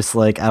very just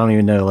like, I don't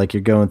even know, like you're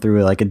going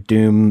through like a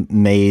Doom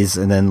maze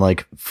and then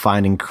like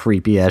finding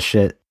creepy ass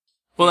shit.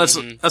 Well, that's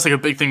like a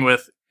big thing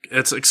with,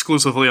 it's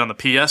exclusively on the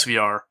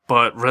PSVR,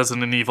 but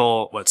Resident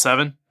Evil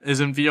 7 is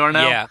in VR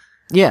now.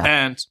 Yeah,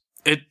 and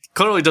it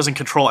clearly doesn't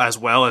control as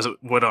well as it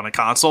would on a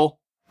console,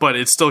 but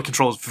it still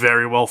controls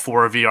very well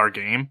for a VR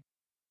game.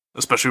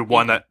 Especially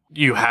one that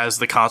has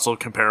the console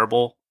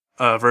comparable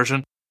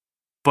version.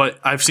 But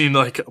I've seen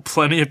like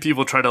plenty of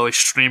people try to like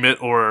stream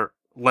it or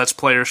Let's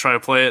Players try to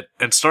play it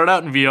and start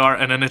out in VR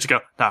and then they just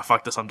go, nah,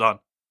 fuck this, I'm done.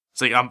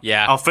 It's like,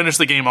 I'll finish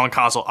the game on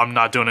console. I'm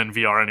not doing it in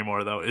VR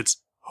anymore though. It's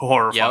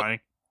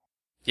horrifying.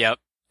 Yep.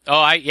 Oh,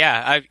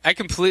 I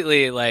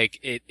completely like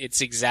it.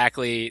 It's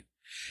exactly.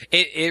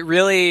 It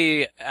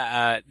really.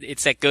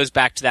 It's that goes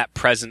back to that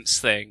presence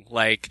thing.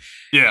 Like,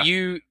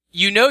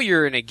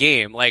 you're in a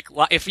game. Like,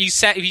 if you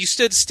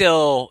stood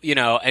still,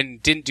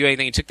 and didn't do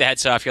anything and took the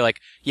headset off, you're like,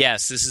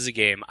 yes, this is a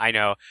game. I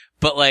know.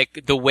 But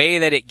like, the way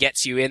that it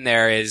gets you in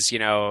there is,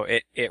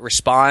 it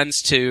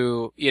responds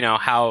to,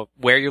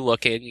 where you're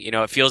looking,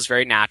 it feels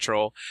very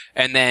natural.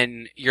 And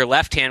then your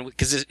left hand,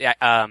 because,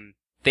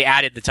 they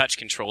added the touch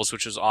controls,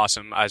 which was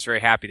awesome. I was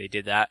very happy they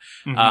did that.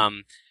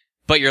 Mm-hmm.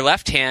 But your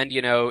left hand,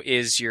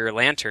 is your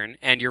lantern,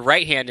 and your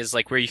right hand is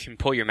like where you can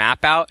pull your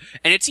map out.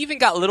 And it's even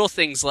got little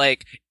things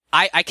like,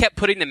 I kept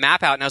putting the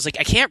map out and I was like,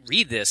 I can't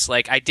read this.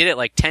 Like, I did it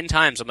like 10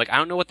 times. I'm like, I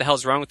don't know what the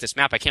hell's wrong with this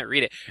map. I can't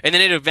read it. And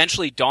then it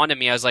eventually dawned on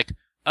me. I was like,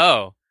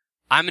 oh,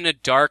 I'm in a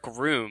dark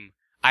room.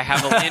 I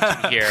have a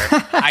lantern here.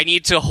 I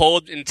need to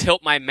hold and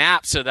tilt my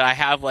map so that I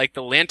have like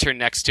the lantern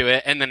next to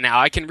it. And then now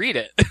I can read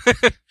it.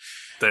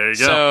 There you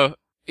go. So,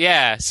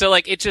 yeah. So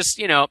like, it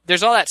just,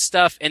 there's all that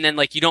stuff. And then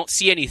like, you don't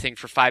see anything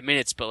for 5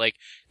 minutes, but like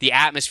the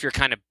atmosphere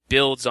kind of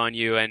builds on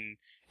you and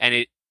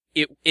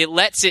it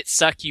lets it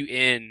suck you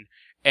in.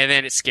 And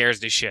then it scares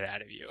the shit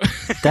out of you.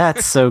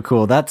 That's so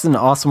cool. That's an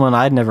awesome one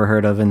I'd never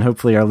heard of, and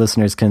hopefully our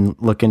listeners can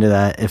look into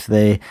that if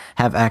they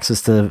have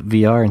access to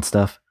VR and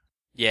stuff.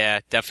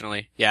 Yeah,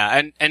 definitely.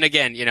 Yeah, and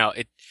again,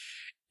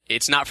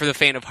 it's not for the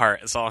faint of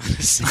heart. That's all I'm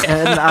gonna say.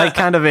 And I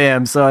kind of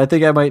am, so I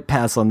think I might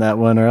pass on that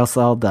one, or else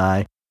I'll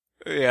die.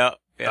 Yeah.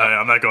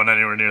 I'm not going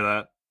anywhere near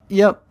that.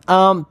 Yep.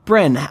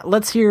 Bren,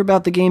 let's hear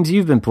about the games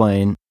you've been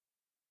playing.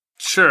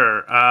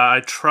 Sure.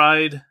 I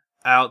tried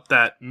out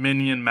that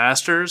Minion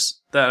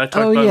Masters that I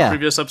talked about in the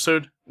previous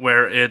episode,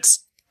 where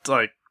it's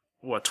like,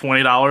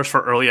 $20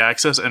 for early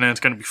access, and then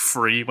it's going to be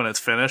free when it's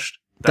finished.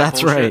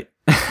 That's bullshit.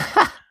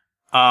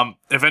 Right.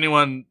 If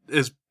anyone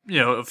is,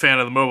 a fan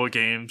of the mobile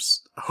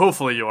games,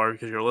 hopefully you are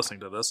because you're listening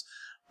to this,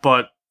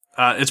 but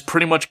it's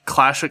pretty much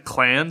Clash of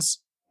Clans,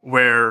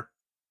 where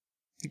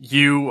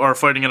you are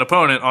fighting an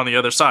opponent on the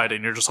other side,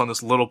 and you're just on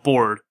this little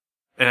board,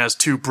 and it has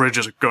 2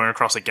 bridges going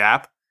across a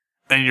gap,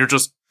 and you're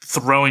just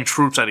throwing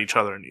troops at each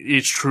other, and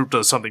each troop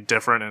does something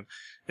different, and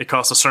it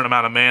costs a certain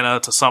amount of mana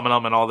to summon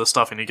them and all this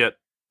stuff, and you get,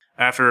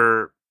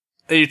 after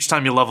each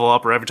time you level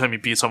up or every time you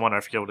beat someone,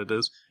 I forget what it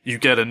is, you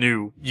get a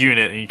new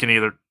unit, and you can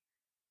either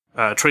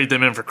trade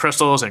them in for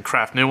crystals and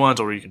craft new ones,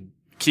 or you can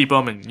keep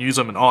them and use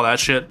them and all that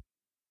shit.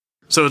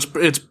 So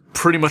it's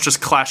pretty much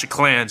just Clash of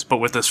Clans, but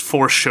with this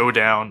Force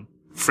Showdown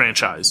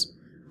franchise.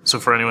 So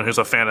for anyone who's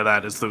a fan of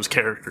that, it's those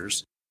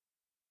characters.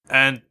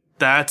 And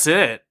that's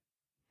it.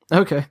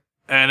 Okay.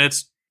 And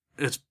it's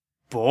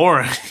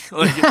boring.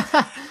 Like,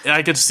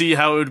 I could see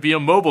how it would be a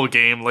mobile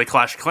game like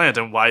Clash of Clans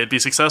and why it'd be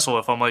successful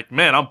if I'm like,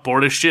 man, I'm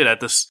bored as shit at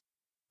this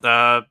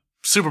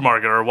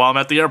supermarket or while I'm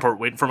at the airport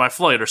waiting for my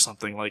flight or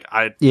something. Like,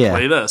 I'd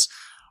play this.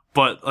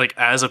 But, like,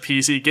 as a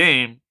PC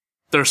game,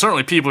 there's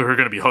certainly people who are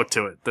going to be hooked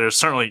to it. There's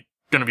certainly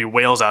going to be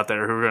whales out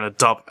there who are going to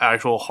dump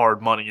actual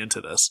hard money into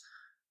this.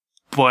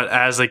 But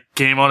as a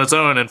game on its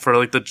own and for,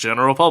 like, the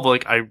general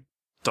public, I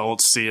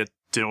don't see it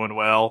doing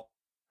well.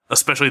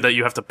 Especially that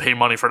you have to pay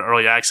money for an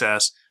early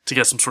access to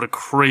get some sort of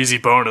crazy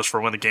bonus for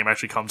when the game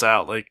actually comes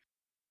out. Like,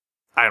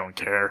 I don't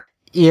care.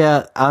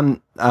 Yeah,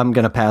 I'm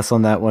gonna pass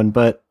on that one,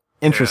 but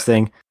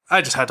interesting. Yeah,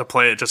 I just had to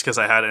play it just because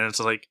I had it, and it's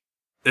like,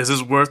 is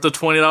this worth the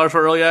 $20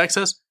 for early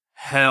access?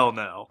 Hell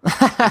no.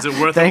 Is it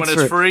worth it when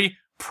it's free?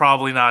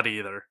 Probably not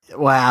either.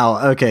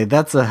 Wow, okay,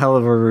 that's a hell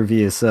of a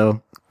review,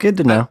 so good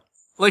to know.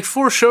 Like,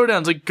 Force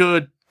Showdown's a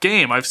good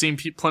game. I've seen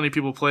plenty of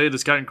people play it.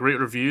 It's gotten great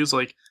reviews.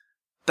 Like,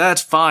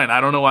 that's fine.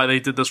 I don't know why they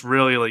did this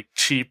really, like,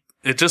 cheap.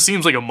 It just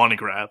seems like a money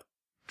grab.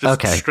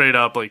 Just straight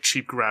up, like,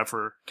 cheap grab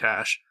for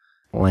cash.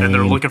 Lame. And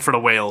they're looking for the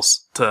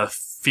whales to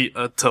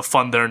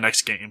fund their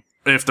next game.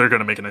 If they're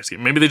gonna make a next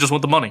game. Maybe they just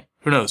want the money.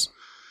 Who knows?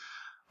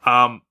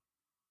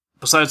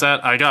 Besides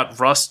that, I got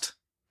Rust,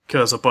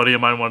 because a buddy of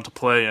mine wanted to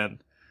play, and...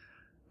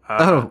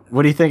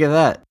 what do you think of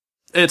that?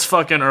 It's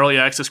fucking early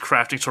access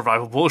crafting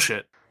survival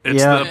bullshit.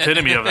 It's the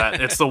epitome of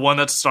that. It's the one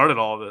that started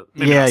all of it.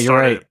 Maybe you're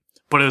right.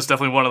 But it was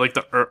definitely one of, like,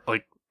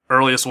 the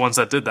earliest ones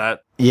that did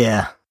that.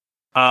 Yeah.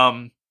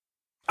 I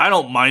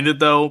don't mind it,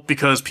 though,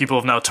 because people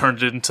have now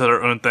turned it into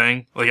their own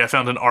thing. Like, I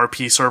found an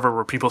RP server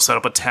where people set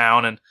up a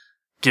town and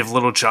give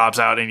little jobs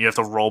out, and you have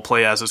to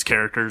roleplay as those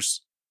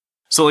characters.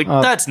 So, like,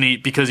 that's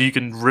neat, because you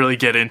can really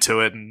get into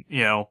it, and,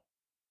 you know,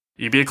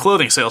 you'd be a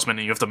clothing salesman,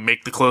 and you have to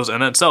make the clothes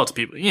and then sell it to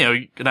people. You know,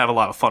 you can have a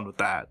lot of fun with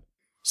that.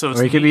 So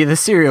or you could be the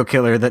serial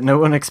killer that no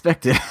one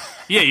expected.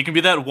 Yeah, you can be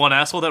that one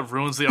asshole that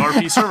ruins the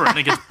RP server, and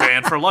it gets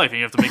banned for life, and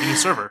you have to make a new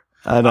server.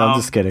 I know, I'm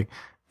just kidding.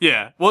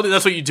 Yeah, well,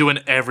 that's what you do in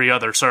every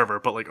other server,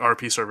 but, like,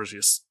 RP servers,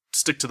 you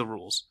stick to the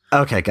rules.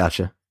 Okay,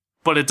 gotcha.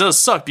 But it does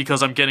suck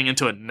because I'm getting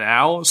into it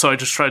now, so I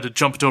just tried to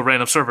jump into a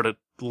random server to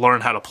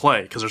learn how to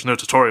play, because there's no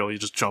tutorial, you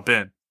just jump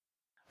in.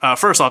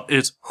 First off,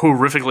 it's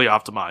horrifically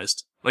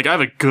optimized. Like, I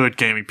have a good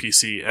gaming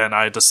PC, and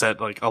I had to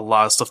set, like, a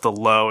lot of stuff to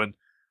low and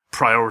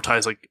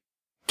prioritize, like,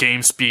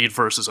 game speed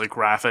versus, like,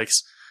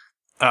 graphics.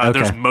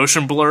 There's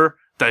motion blur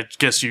that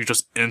gets you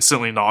just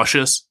instantly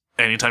nauseous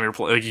anytime you're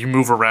playing. Like, you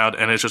move around,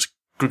 and it just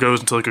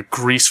goes into, like, a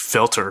grease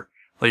filter.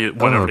 Like,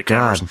 whenever the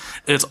cameras.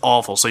 It's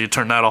awful, so you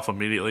turn that off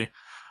immediately.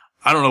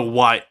 I don't know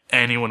why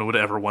anyone would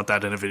ever want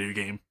that in a video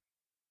game.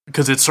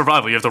 Because it's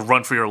survival. You have to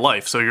run for your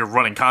life, so you're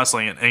running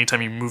constantly, and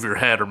anytime you move your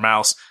head or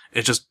mouse,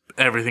 it just,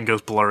 everything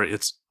goes blurry.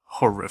 It's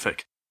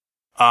horrific.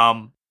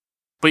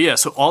 But yeah,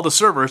 so all the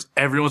servers,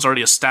 everyone's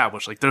already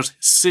established. Like, there's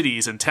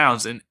cities and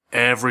towns in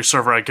every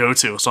server I go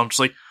to, so I'm just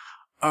like,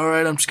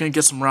 alright, I'm just gonna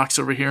get some rocks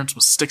over here and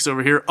some sticks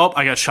over here. Oh,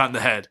 I got shot in the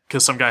head,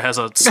 because some guy has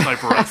a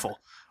sniper rifle,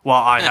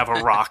 while I have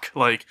a rock.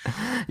 Like,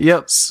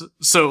 yep.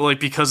 So, like,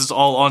 because it's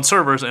all on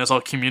servers, and it's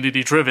all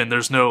community driven,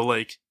 there's no,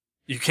 like,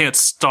 you can't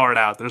start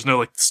out. There's no,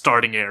 like,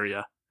 starting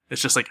area.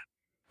 It's just, like,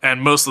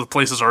 and most of the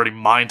places are already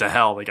mined to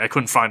hell. Like, I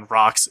couldn't find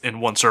rocks in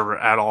one server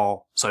at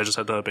all, so I just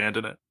had to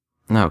abandon it.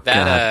 No,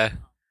 God.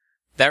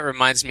 That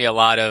reminds me a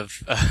lot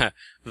of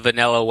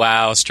Vanilla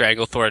WoW,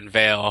 Stranglethorn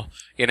Vale.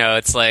 You know,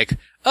 it's like,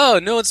 oh,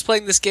 no one's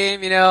playing this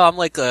game, you know, I'm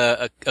like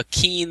a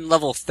keen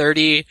level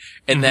 30,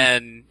 and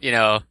then, you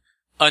know,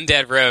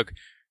 Undead Rogue,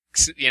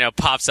 you know,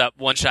 pops up,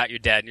 one shot, you're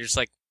dead, and you're just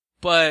like,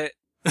 but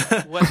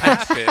what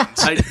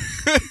happened?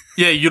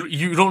 Yeah,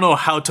 you don't know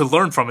how to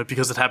learn from it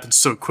because it happens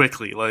so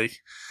quickly, like.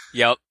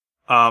 Yep.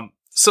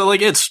 So,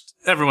 like,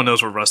 everyone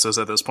knows where Rust is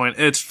at this point.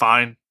 It's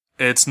fine.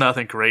 It's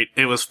nothing great.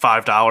 It was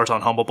 $5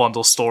 on Humble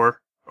Bundle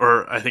store,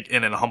 or I think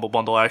in a Humble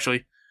Bundle,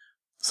 actually.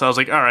 So I was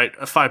like, alright,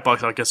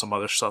 $5, I'll get some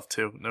other stuff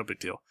too. No big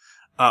deal.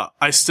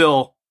 I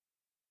still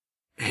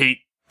hate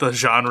the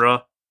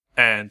genre,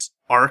 and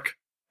Ark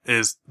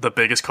is the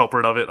biggest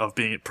culprit of it, of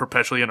being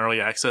perpetually in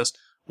early access,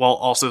 while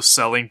also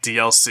selling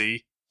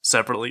DLC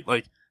separately.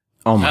 Like,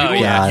 oh my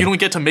God. You don't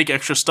get to make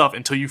extra stuff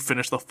until you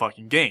finish the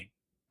fucking game.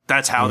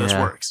 That's how this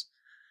works.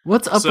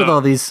 What's up with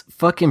all these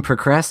fucking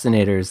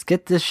procrastinators?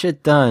 Get this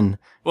shit done.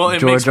 Well,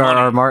 George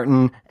R.R.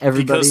 Martin,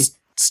 everybody. Because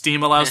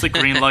Steam allows the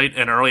green light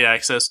and early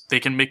access,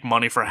 they can make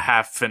money for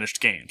half-finished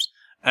games.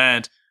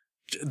 And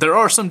there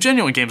are some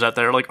genuine games out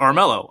there, like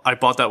Armello. I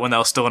bought that when that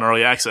was still in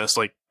early access,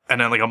 like, and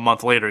then like a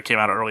month later it came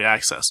out of early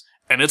access.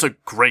 And it's a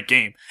great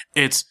game.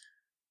 It's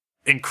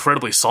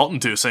incredibly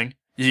salt-inducing.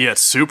 You get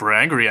super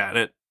angry at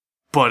it,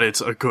 but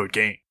it's a good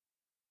game.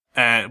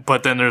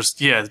 But then there's,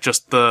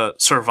 just the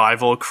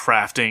survival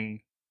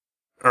crafting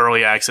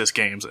early access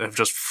games have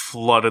just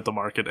flooded the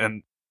market,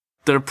 and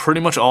they're pretty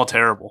much all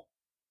terrible.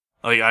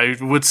 Like, I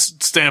would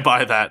stand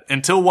by that.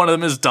 Until one of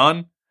them is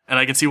done, and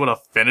I can see what a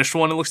finished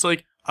one looks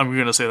like, I'm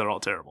gonna say they're all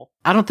terrible.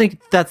 I don't think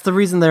that's the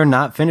reason they're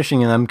not finishing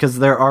them, because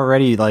they're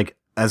already, like,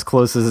 as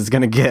close as it's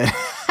gonna get.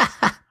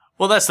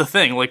 Well, that's the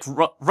thing. Like,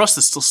 Rust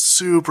is still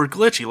super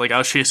glitchy. Like, I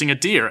was chasing a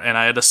deer, and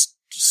I had a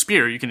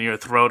spear. You can either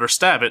throw it or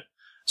stab it.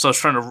 So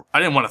I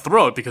didn't want to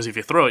throw it, because if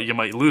you throw it, you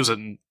might lose it,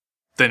 and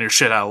then you're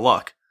shit out of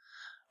luck.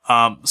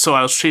 So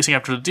I was chasing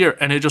after the deer,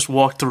 and it just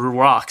walked through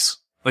rocks.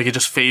 Like, it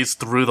just phased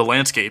through the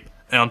landscape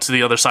and onto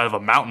the other side of a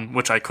mountain,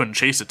 which I couldn't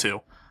chase it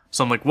to.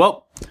 So I'm like,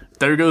 well,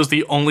 there goes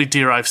the only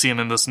deer I've seen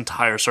in this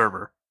entire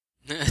server.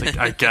 Like,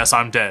 I guess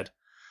I'm dead.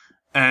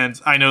 And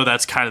I know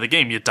that's kind of the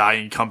game. You die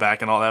and you come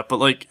back and all that, but,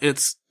 like,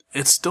 it's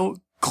still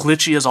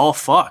glitchy as all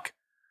fuck.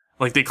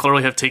 Like, they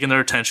clearly have taken their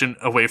attention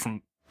away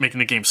from making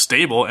the game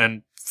stable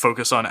and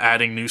focus on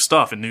adding new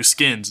stuff and new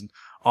skins and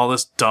all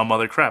this dumb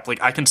other crap.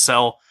 Like, I can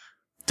sell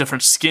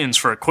different skins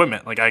for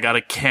equipment. Like, I got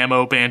a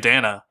camo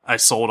bandana I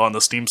sold on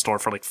the Steam store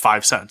for like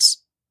 5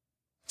 cents.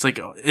 It's like,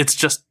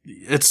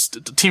 it's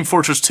Team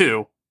Fortress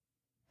 2,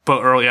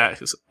 but early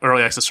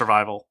access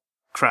survival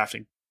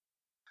crafting.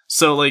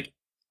 So, like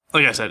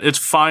I said, it's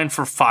fine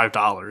for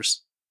 $5,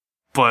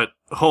 but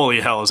holy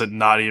hell, is it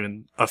not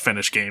even a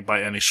finished game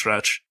by any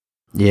stretch.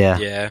 Yeah.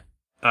 Yeah.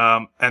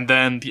 And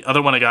then the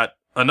other one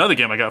another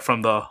game I got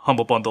from the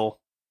Humble Bundle.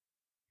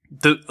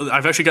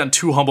 I've actually gotten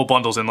 2 Humble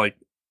Bundles in like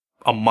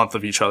a month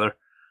of each other.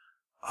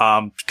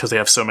 Because they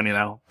have so many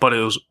now. But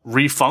it was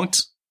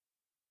Refunked,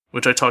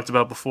 which I talked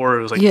about before.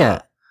 It was like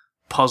a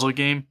puzzle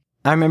game.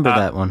 I remember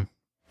that one.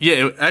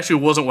 Yeah, it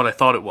actually wasn't what I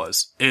thought it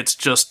was. It's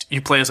just,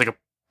 you play as like a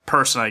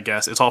person, I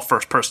guess. It's all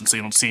first person, so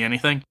you don't see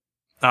anything.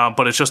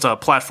 But it's just a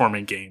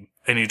platforming game.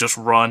 And you just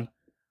run.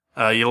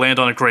 You land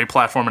on a gray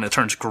platform and it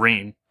turns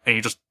green. And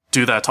you just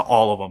do that to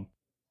all of them.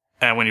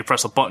 And when you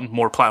press a button,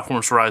 more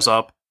platforms rise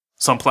up.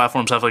 Some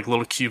platforms have like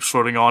little cubes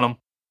floating on them.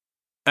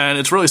 And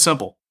it's really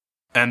simple.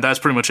 And that's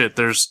pretty much it.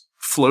 There's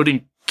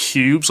floating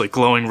cubes, like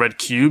glowing red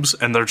cubes,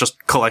 and they're just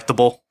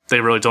collectible.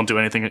 They really don't do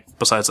anything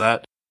besides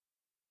that.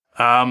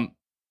 And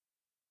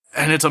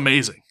it's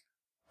amazing.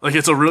 Like,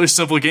 it's a really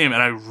simple game,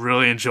 and I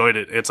really enjoyed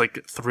it. It's like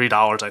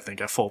 $3, I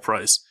think, at full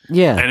price.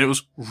 Yeah. And it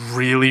was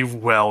really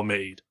well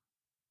made.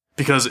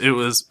 Because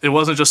it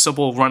wasn't just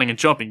simple running and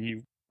jumping.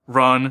 You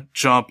run,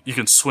 jump, you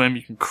can swim,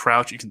 you can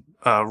crouch, you can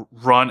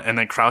run and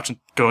then crouch and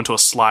go into a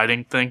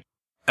sliding thing.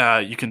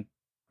 You can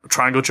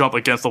triangle jump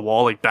against the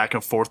wall, like back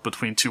and forth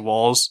between 2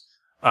 walls.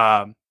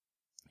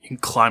 You can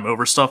climb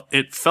over stuff.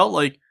 It felt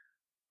like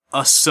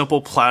a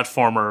simple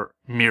platformer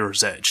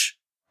Mirror's Edge.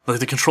 Like,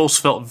 the controls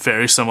felt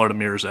very similar to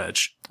Mirror's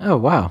Edge. Oh,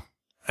 wow.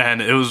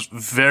 And it was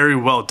very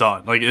well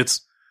done. Like,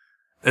 it's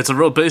a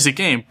real basic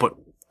game, but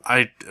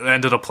I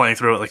ended up playing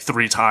through it like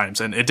 3 times,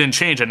 and it didn't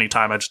change any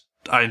time.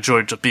 I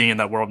enjoyed just being in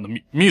that world, and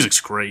the music's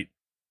great.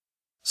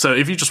 So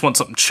if you just want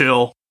something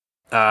chill,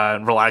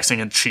 relaxing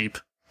and cheap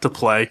to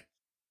play,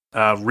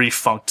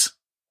 Refunked.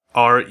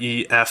 Refunct.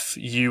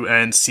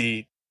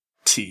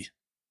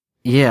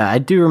 Yeah, I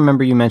do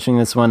remember you mentioning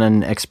this one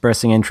and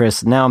expressing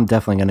interest. Now I'm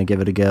definitely going to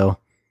give it a go.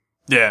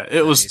 Yeah,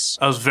 it was.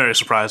 I was very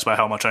surprised by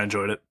how much I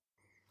enjoyed it.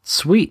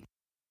 Sweet.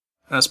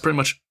 That's pretty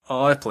much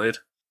all I played.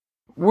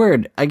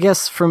 Word. I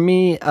guess for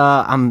me,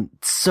 I'm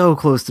so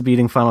close to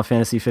beating Final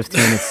Fantasy 15.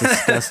 It's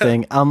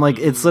disgusting. I'm like,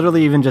 it's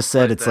literally even just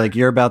said, it's like,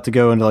 you're about to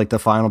go into like the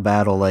final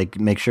battle, like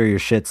make sure your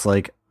shit's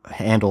like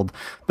handled.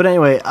 But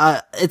anyway,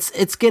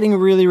 it's getting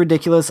really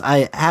ridiculous.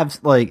 I have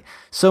like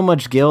so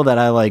much gil that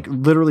I like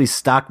literally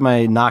stocked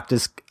my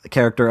Noctis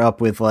character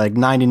up with like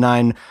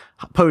 99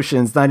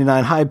 potions,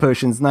 99 high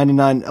potions,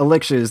 99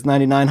 elixirs,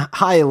 99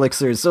 high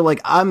elixirs. So like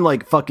I'm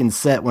like fucking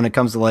set when it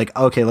comes to like,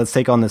 okay, let's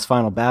take on this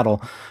final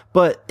battle.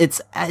 But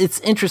it's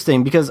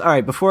interesting because, all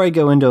right, before I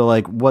go into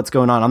like what's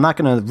going on, I'm not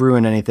going to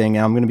ruin anything.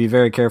 I'm going to be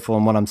very careful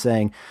in what I'm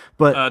saying.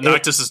 But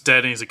Noctis is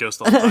dead and he's a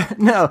ghost all the time.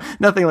 No,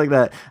 nothing like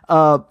that.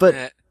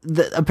 But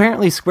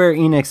apparently Square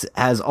Enix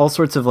has all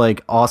sorts of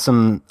like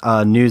awesome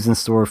news in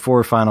store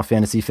for Final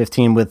Fantasy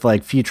 15 with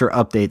like future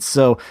updates.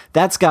 So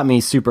that's got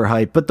me super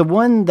hyped. But the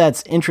one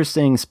that's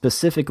interesting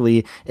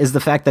specifically is the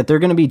fact that they're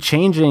going to be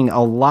changing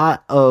a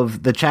lot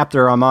of the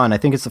chapter I'm on. I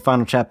think it's the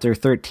final chapter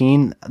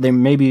 13. They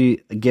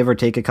maybe give or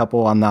take a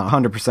couple. I'm not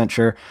 100%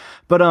 sure.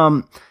 But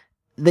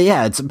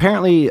it's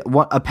apparently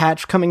a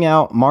patch coming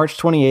out March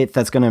 28th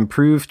that's going to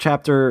improve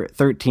Chapter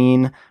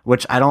 13,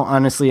 which I don't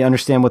honestly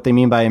understand what they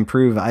mean by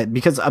improve,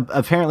 because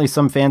apparently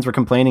some fans were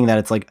complaining that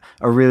it's like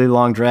a really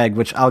long drag,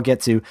 which I'll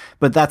get to,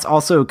 but that's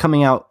also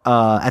coming out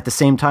at the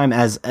same time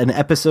as an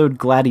episode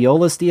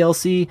Gladiolus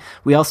DLC.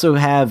 We also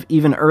have,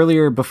 even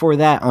earlier before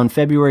that, on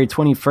February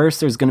 21st,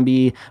 there's going to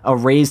be a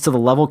raise to the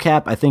level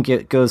cap. I think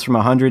it goes from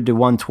 100 to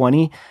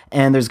 120,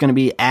 and there's going to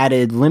be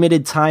added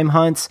limited time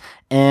hunts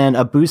and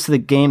a boost to the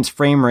game's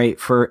frame rate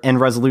and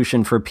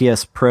resolution for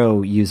PS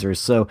Pro users.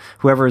 So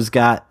whoever's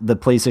got the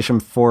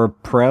PlayStation 4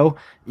 Pro,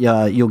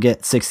 you'll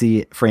get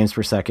 60 frames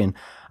per second.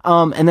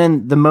 And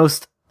then the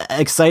most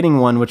exciting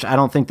one, which I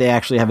don't think they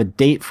actually have a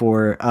date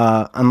for,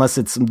 unless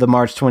it's the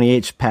March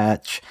 28th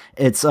patch.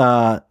 It's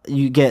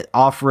you get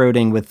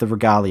off-roading with the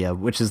Regalia,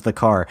 which is the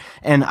car.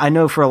 And I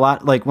know for a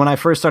lot, like when I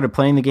first started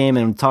playing the game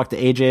and talked to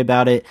AJ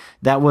about it,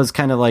 that was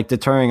kind of like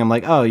deterring. I'm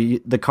like, oh,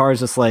 the car is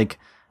just like,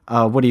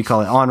 what do you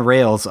call it, on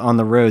rails on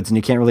the roads, and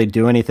you can't really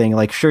do anything.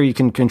 Like, sure, you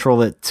can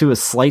control it to a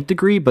slight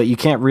degree, but you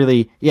can't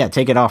really,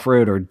 take it off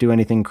road or do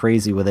anything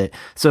crazy with it.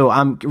 So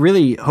I'm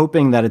really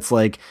hoping that it's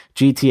like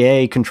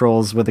GTA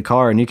controls with the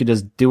car, and you could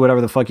just do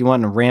whatever the fuck you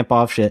want and ramp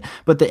off shit.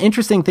 But the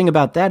interesting thing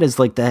about that is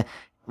like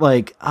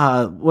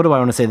what do I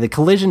want to say? The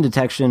collision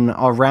detection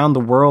around the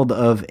world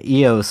of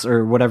EOS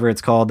or whatever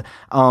it's called,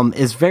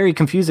 is very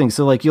confusing.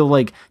 So like, you'll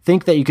like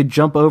think that you could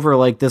jump over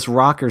like this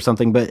rock or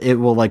something, but it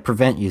will like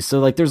prevent you. So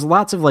like, there's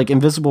lots of like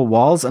invisible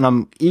walls, and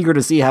I'm eager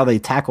to see how they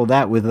tackle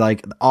that with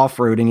like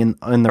off-roading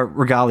in the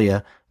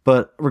Regalia.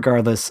 But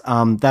regardless,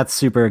 that's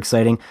super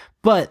exciting.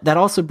 But that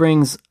also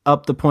brings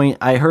up the point,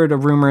 I heard a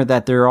rumor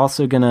that they're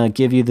also going to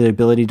give you the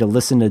ability to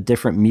listen to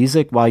different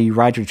music while you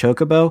ride your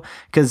Chocobo.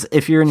 Because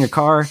if you're in your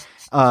car,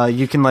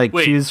 you can like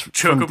choose.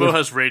 Chocobo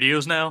has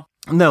radios now?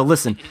 No,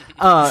 listen.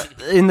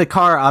 In the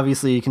car,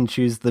 obviously, you can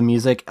choose the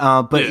music.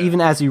 But even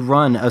as you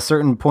run, a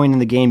certain point in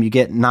the game, you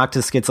get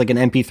Noctis gets like an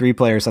MP3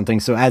 player or something.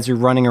 So as you're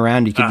running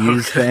around, you can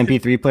use the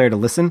MP3 player to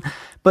listen.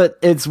 But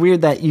it's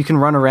weird that you can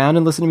run around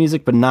and listen to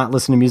music, but not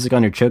listen to music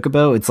on your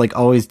Chocobo. It's like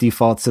always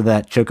defaults to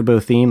that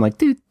Chocobo theme, like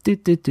do do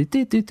do do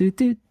do do do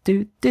do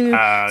do do.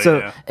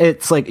 So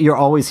it's like you're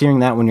always hearing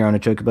that when you're on a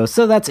Chocobo.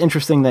 So that's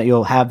interesting that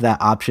you'll have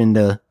that option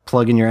to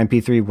plug in your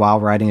MP3 while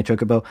riding a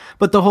Chocobo.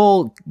 But the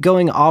whole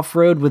going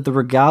off-road with the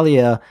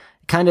Regalia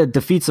kind of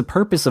defeats the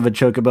purpose of a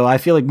Chocobo. I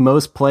feel like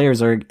most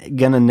players are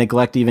going to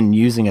neglect even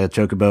using a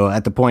Chocobo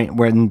at the point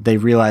where they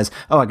realize,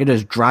 oh, I could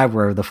just drive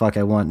wherever the fuck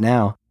I want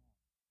now.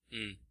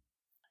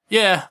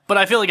 Yeah, but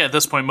I feel like at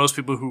this point, most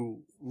people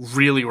who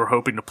really were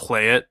hoping to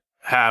play it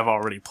have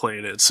already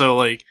played it. So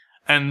like,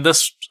 and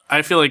this,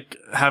 I feel like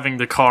having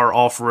the car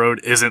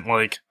off-road isn't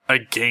like a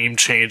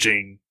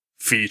game-changing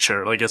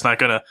feature. Like, it's not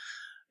gonna,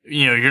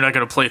 you're not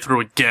gonna play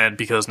through again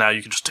because now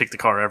you can just take the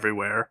car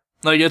everywhere.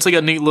 Like, it's like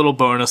a neat little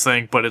bonus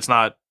thing, but it's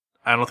not,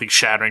 I don't think,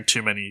 shattering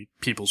too many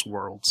people's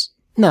worlds.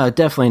 No,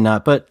 definitely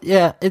not. But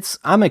yeah,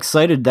 I'm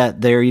excited that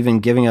they're even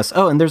giving us.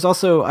 Oh, and there's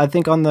also, I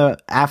think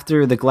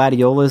after the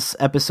Gladiolus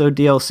episode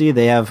DLC,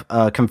 they have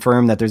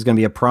confirmed that there's going to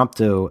be a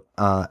Prompto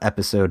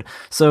episode.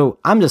 So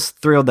I'm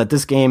just thrilled that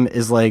this game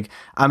is like,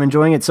 I'm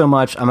enjoying it so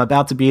much. I'm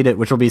about to beat it,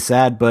 which will be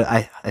sad, but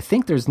I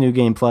think there's New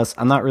Game Plus.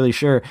 I'm not really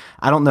sure.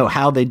 I don't know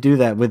how they do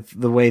that with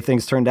the way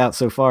things turned out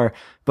so far.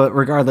 But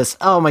regardless,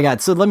 oh my god,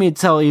 so let me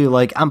tell you,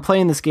 like, I'm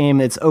playing this game,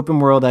 it's open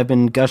world, I've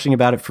been gushing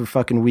about it for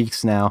fucking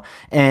weeks now,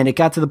 and it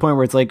got to the point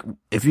where it's like,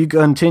 if you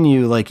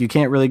continue, like, you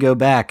can't really go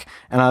back,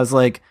 and I was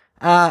like,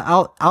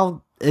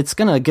 it's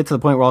gonna get to the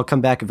point where I'll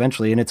come back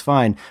eventually, and it's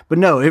fine. But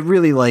no, it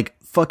really, like,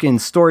 fucking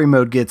story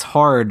mode gets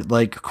hard,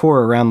 like,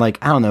 core around, like,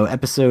 I don't know,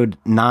 episode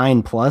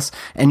 9 plus,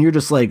 and you're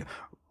just, like,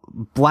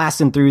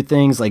 blasting through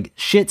things, like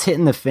shit's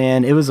hitting the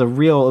fan. It was a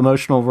real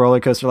emotional roller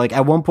coaster. Like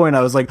at one point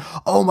I was like,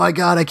 oh my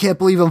god, I can't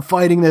believe I'm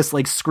fighting this,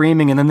 like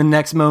screaming, and then the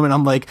next moment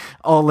I'm like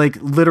all like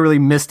literally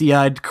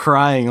misty-eyed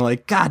crying,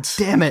 like god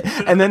damn it.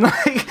 And then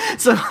like,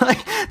 so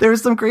like there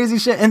was some crazy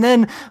shit, and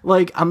then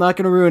like, I'm not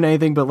gonna ruin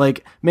anything, but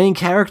like main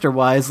character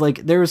wise, like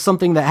there was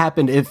something that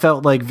happened, it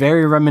felt like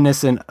very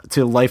reminiscent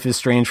to Life is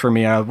Strange for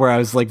me, where I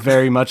was like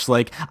very much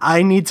like,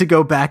 I need to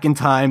go back in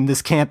time,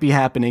 this can't be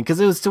happening, because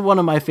it was to one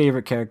of my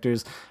favorite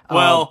characters.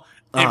 Well,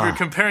 if you're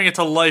comparing it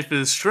to Life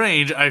is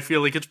Strange, I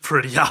feel like it's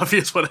pretty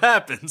obvious what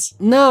happens.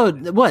 No,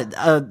 what?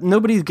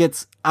 Nobody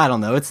gets, I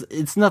don't know.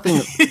 It's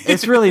nothing.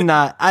 It's really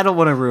not. I don't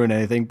want to ruin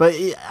anything, but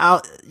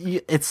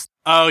it's.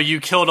 Oh,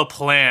 you killed a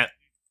plant.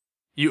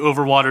 You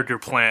overwatered your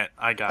plant.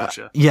 I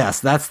gotcha.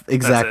 Yes, that's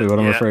exactly what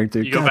I'm referring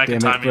to. You go back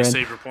in time and you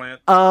save your plant.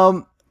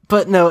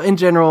 But no, in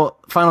general,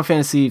 Final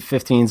Fantasy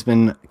 15's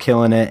been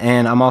killing it,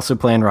 and I'm also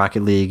playing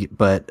Rocket League,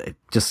 but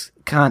just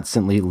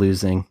constantly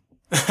losing.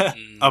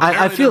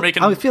 I feel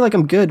like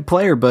I'm a good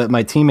player, but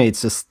my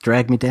teammates just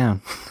drag me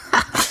down.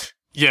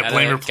 Yeah,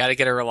 gotta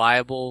get a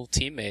reliable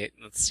teammate.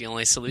 That's the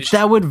only solution.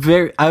 That would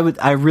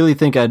I really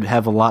think I'd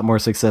have a lot more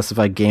success if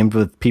I gamed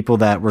with people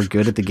that were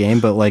good at the game.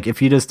 But like,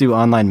 if you just do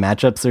online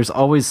matchups, there's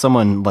always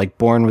someone like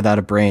born without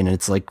a brain, and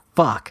it's like,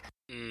 fuck.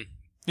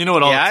 You know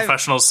what all the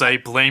professionals say?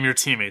 Blame your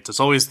teammates.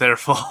 It's always their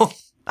fault.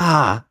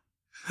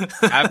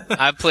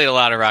 I've played a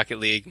lot of Rocket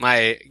League.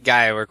 My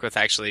guy I work with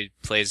actually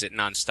plays it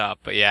nonstop.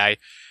 But yeah,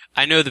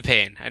 I know the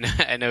pain.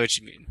 I know what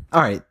you mean.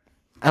 All right.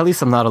 At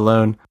least I'm not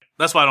alone.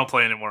 That's why I don't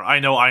play anymore. I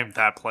know I'm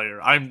that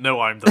player. I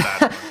know I'm the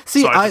bad one.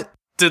 See, so I just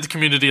did the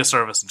community a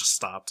service and just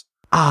stopped.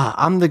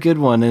 I'm the good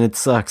one, and it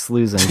sucks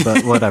losing,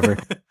 but whatever.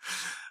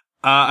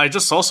 I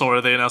just saw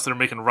somewhere they announced they're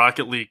making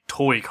Rocket League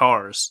toy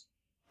cars.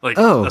 Like,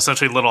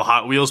 essentially little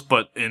Hot Wheels,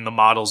 but in the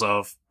models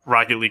of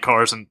Rocket League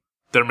cars, and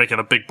they're making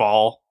a big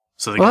ball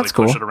so they can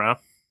push it around.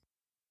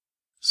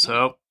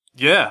 So,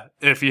 yeah,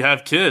 if you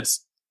have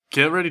kids,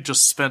 get ready to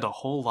just spend a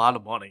whole lot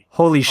of money.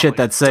 Holy shit,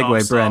 that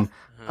segue, Bren.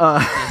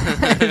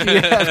 If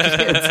you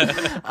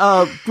have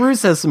kids.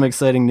 Bruce has some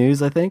exciting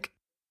news, I think.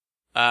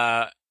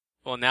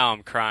 Well, now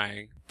I'm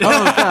crying.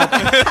 Oh God!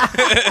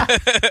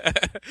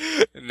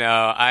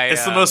 No,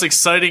 It's the most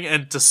exciting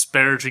and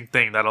disparaging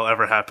thing that'll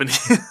ever happen.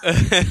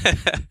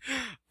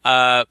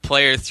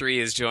 Player 3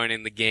 is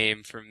joining the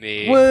game for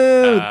me.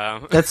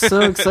 Whoa! That's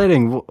so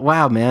exciting!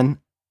 Wow, man.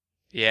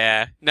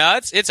 Yeah, no,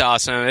 it's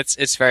awesome.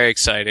 It's very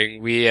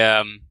exciting.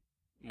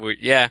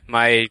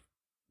 My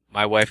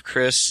wife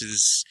Chris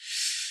is.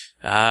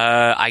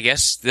 I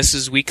guess this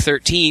is week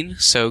 13,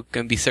 so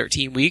gonna be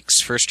 13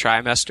 weeks, first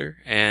trimester,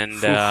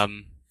 and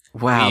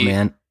wow,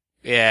 man.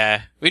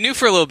 Yeah, we knew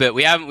for a little bit.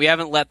 We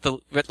haven't let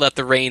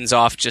the reins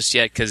off just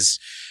yet because,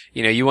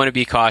 you want to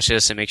be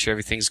cautious and make sure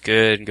everything's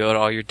good and go to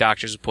all your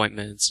doctor's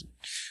appointments.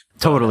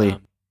 Totally.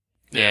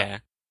 Yeah.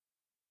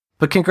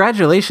 But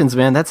congratulations,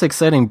 man. That's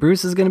exciting.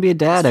 Bruce is going to be a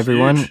dad,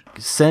 everyone. Huge.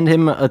 Send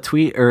him a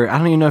tweet, or I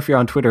don't even know if you're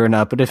on Twitter or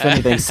not, but if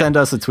anything, send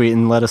us a tweet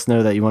and let us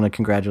know that you want to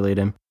congratulate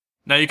him.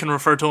 Now you can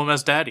refer to him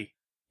as Daddy.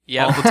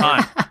 Yeah. All the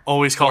time.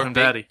 Always call him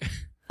Daddy.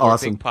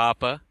 Awesome. Big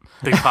Papa.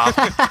 Big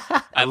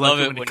Papa. I love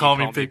it when you call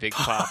me Big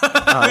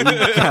Papa. Oh,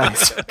 you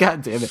guys.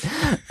 God damn it.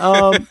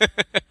 Oh,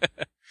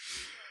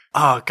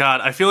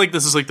 God. I feel like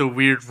this is like the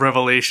weird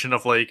revelation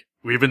of like,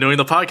 we've been doing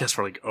the podcast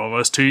for like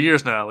almost 2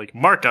 years now. Like,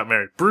 Mark got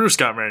married. Bruce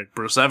got married.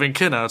 Bruce having a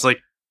kid now. It's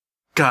like,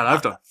 God,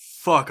 I've done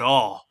fuck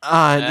all.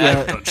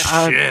 Yeah. I've done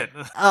shit.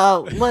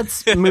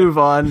 Let's move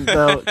on,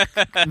 though.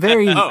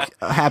 Very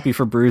happy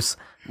for Bruce.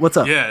 What's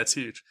up? Yeah, it's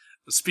huge.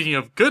 Speaking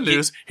of good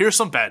news, here's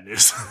some bad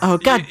news. Oh,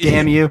 God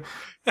damn you.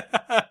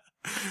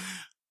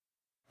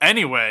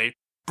 Anyway,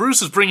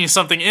 Bruce is bringing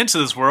something into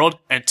this world,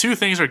 and two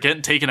things are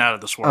getting taken out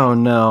of this world. Oh,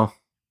 no.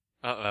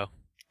 Uh-oh.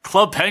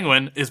 Club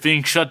Penguin is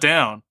being shut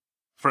down.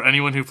 For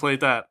anyone who played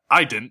that.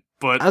 I didn't,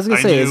 but I was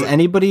going to say, is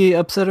anybody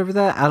upset over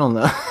that? I don't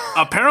know.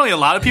 Apparently a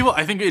lot of people,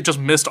 I think it just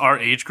missed our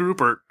age group,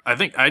 or I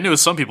think I knew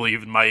some people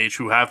even my age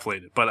who have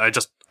played it, but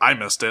I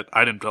missed it.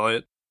 I didn't play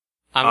it.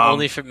 I'm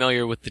only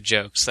familiar with the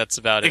jokes. That's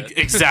about it.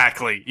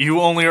 Exactly.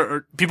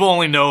 People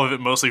only know of it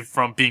mostly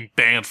from being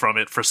banned from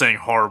it for saying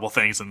horrible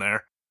things in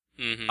there.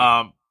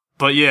 Mm-hmm.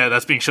 But yeah,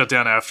 that's being shut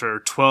down after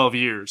 12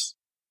 years.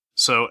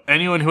 So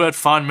anyone who had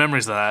fond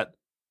memories of that,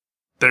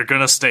 they're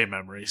gonna stay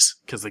memories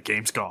because the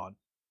game's gone.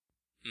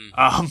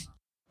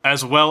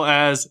 As well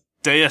as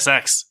Deus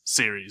Ex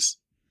series.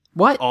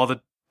 What? All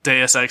the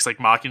Deus Ex like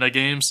Machina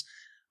games.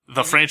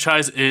 The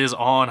franchise is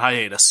on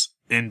hiatus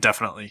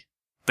indefinitely.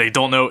 They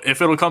don't know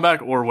if it'll come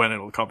back or when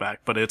it'll come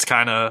back, but it's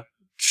kind of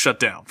shut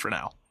down for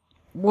now.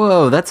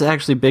 Whoa, that's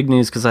actually big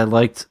news because I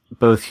liked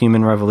both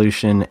Human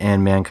Revolution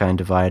and Mankind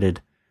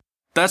Divided.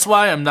 That's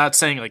why I'm not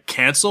saying like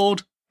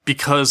canceled,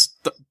 because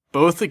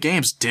both the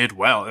games did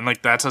well, and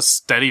like that's a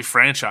steady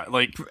franchise.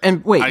 Like,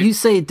 and wait, you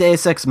say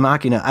Deus Ex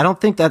Machina? I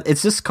don't think that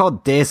it's just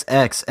called Deus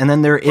Ex, and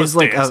then there is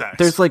like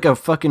there's like a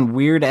fucking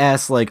weird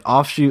ass like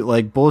offshoot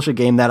like bullshit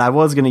game that I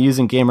was gonna use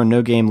in Game or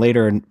No Game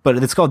later,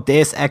 but it's called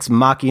Deus Ex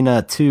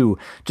Machina 2.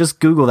 Just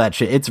Google that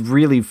shit. It's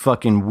really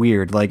fucking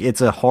weird. Like,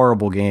 it's a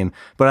horrible game,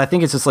 but I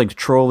think it's just like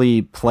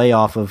trolley play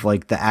off of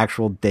like the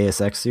actual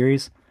Deus Ex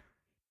series.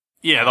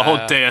 Yeah, the whole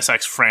Deus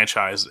Ex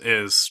franchise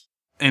is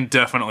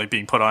indefinitely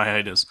being put on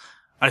hiatus.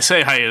 I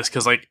say hiatus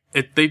because, like,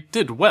 they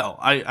did well.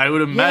 I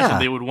would imagine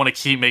they would want to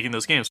keep making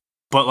those games.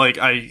 But, like,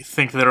 I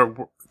think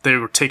they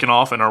were taken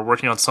off and are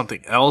working on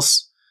something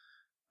else.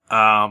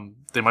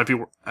 They might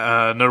be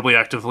notably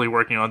actively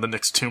working on the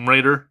next Tomb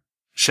Raider,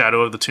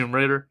 Shadow of the Tomb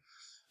Raider.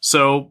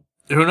 So,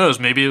 who knows?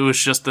 Maybe it was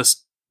just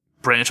this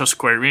branch of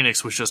Square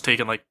Enix was just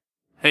taking, like,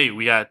 hey,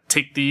 we gotta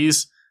take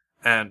these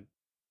and,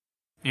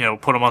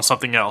 put them on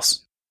something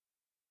else.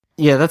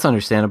 Yeah, that's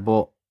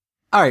understandable.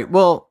 All right,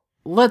 well,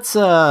 let's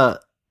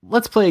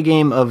play a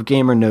game of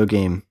Game or No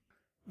Game.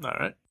 All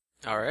right.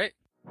 All right.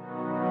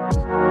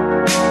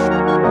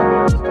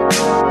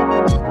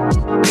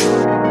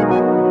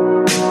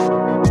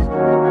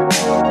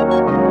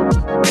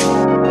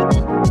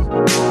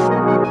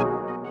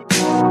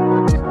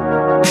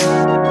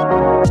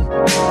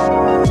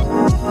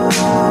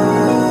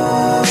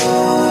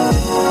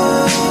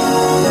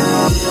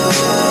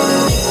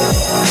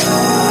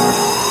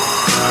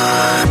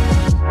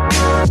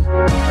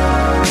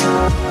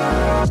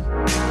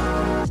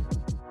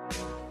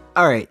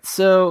 All right,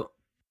 so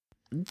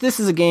this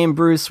is a game,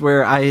 Bruce,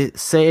 where I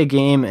say a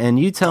game and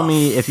you tell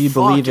me if you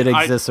believe it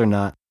exists or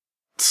not.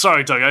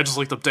 Sorry, Doug, I just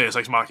looked up Deus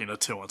Ex Machina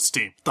 2 on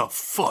Steam. The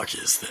fuck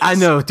is this? I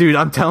know, dude,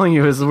 I'm telling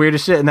you, it's the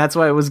weirdest shit, and that's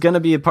why it was going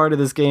to be a part of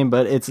this game,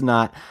 but it's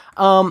not.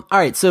 All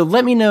right, so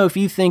let me know if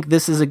you think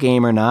this is a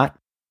game or not.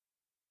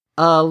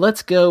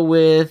 Let's go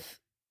with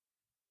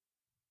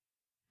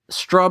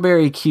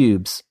Strawberry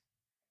Cubes.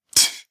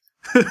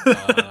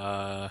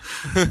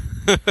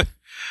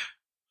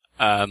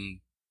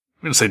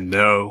 I'm gonna say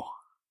no.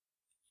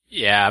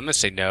 Yeah, I'm gonna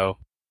say no.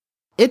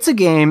 It's a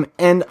game,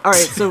 and all right.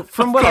 So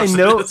from what I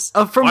know,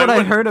 from what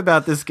I heard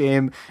about this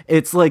game,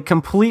 it's like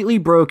completely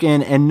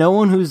broken, and no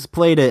one who's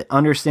played it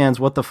understands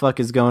what the fuck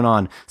is going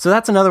on. So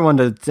that's another one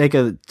to take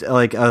a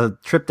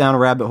trip down a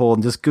rabbit hole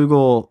and just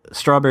Google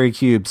Strawberry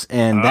Cubes,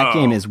 and that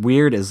game is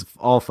weird as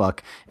all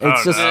fuck.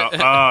 It's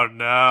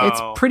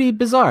it's pretty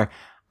bizarre.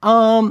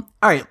 All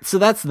right, so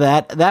that's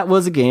that. That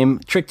was a game.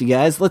 Tricked you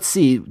guys. Let's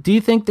see. Do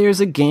you think there's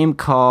a game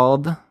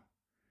called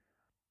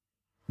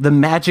The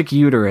Magic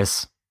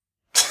Uterus?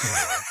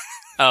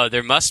 Oh,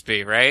 there must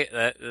be, right?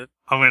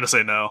 I'm going to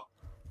say no.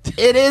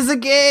 It is a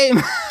game!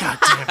 God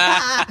damn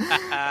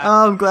it.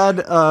 I'm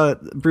glad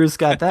Bruce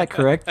got that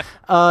correct.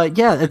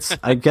 Yeah, it's,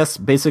 I guess,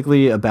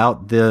 basically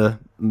about the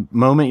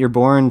moment you're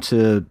born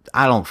to,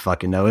 I don't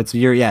fucking know. It's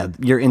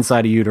you're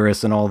inside a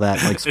uterus and all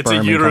that, like sperm. It's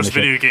a uterus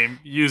video game.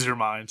 Use your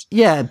mind.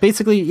 Yeah,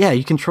 basically, yeah,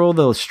 you control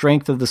the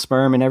strength of the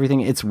sperm and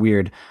everything. It's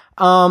weird.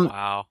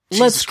 Wow.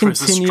 Let's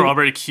continue. The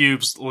Strawberry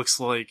Cubes looks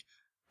like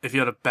if you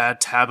had a bad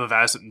tab of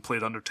acid and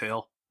played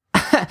Undertale.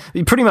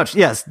 Pretty much,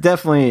 yes,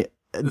 definitely.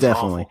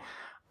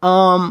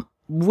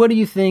 What do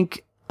you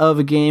think of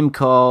a game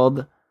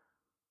called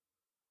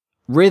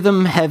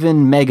Rhythm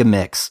Heaven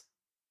Megamix?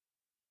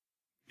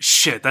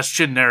 Shit, that's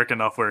generic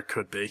enough where it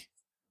could be.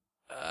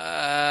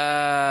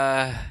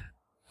 I'm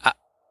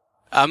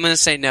gonna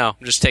say no.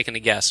 I'm just taking a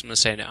guess. I'm gonna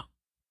say no.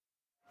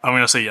 I'm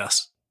gonna say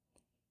yes.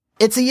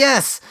 It's a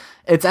yes!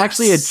 It's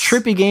actually a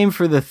trippy game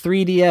for the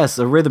 3DS,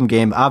 a rhythm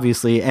game,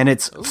 obviously, and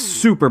it's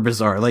super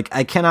bizarre. Like,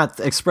 I cannot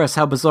express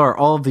how bizarre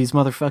all of these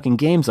motherfucking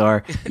games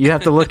are. You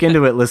have to look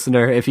into it,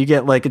 listener. If you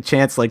get, like, a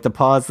chance, like, to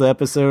pause the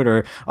episode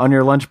or on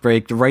your lunch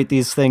break to write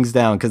these things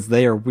down, because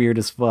they are weird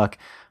as fuck.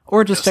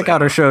 Or just check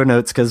out our show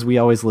notes, because we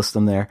always list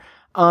them there.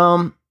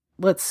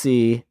 Let's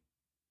see.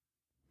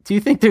 Do you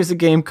think there's a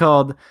game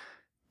called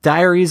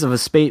Diaries of a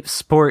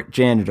Spaceport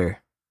Janitor?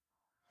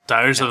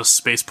 Diaries of a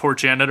Spaceport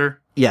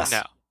Janitor? Yes.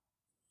 No.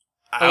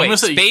 Wait,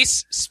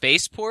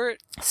 Spaceport?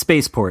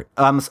 Spaceport.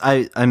 I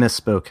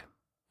misspoke.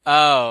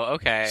 Oh,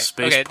 okay.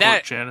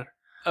 Spaceport Janitor.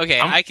 Okay,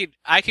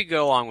 I could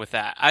go along with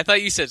that. I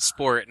thought you said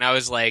sport, and I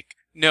was like,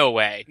 no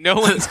way. No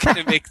one's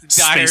gonna make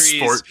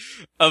diaries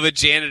of a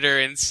janitor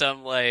in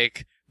some,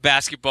 like,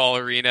 basketball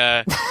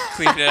arena,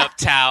 cleaning up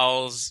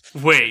towels.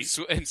 Wait.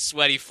 And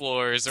sweaty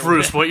floors. Or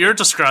Bruce, what you're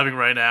describing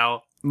right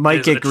now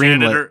might get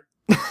greenlit.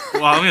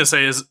 Well, I'm gonna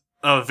say is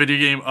a video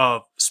game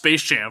of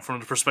Space Jam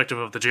from the perspective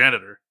of the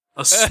janitor.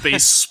 A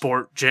space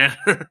sport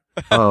janitor.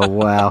 Oh,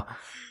 wow.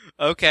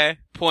 Okay.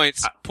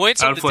 Points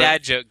on the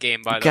dad joke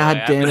game, by the way.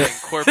 God damn it.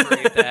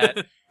 Incorporate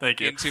that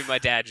Thank you. into my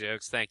dad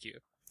jokes. Thank you.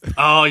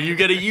 Oh, you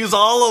gotta use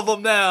all of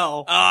them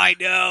now. Oh, I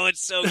know.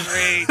 It's so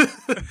great.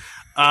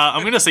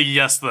 I'm gonna say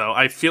yes, though.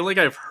 I feel like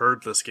I've heard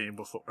of this game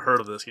before.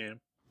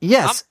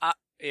 Yes.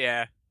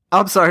 Yeah.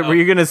 I'm sorry, were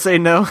you gonna say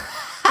no?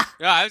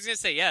 No, I was going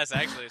to say yes,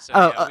 actually. So,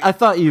 I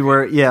thought you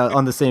were,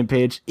 on the same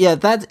page. Yeah,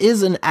 that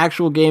is an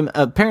actual game.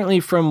 Apparently,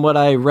 from what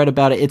I read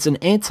about it, it's an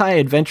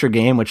anti-adventure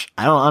game, which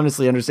I don't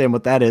honestly understand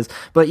what that is.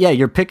 But yeah,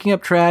 you're picking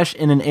up trash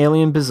in an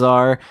alien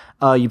bazaar.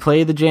 You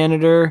play the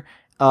janitor,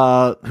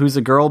 who's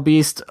a girl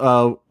beast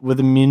with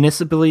a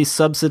municipally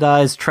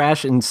subsidized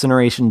trash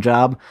incineration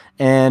job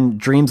and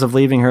dreams of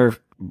leaving her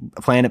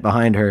planet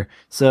behind her.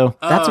 So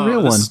that's a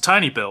real one. This is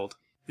Tiny Build.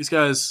 These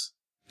guys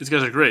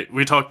are great.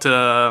 We talked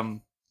to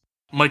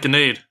Mike and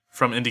Nade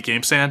from Indie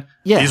Game Stand.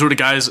 Yeah. These were the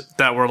guys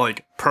that were,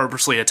 like,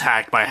 purposely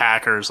attacked by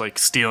hackers, like,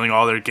 stealing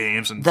all their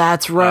games. And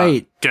that's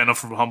right. Getting them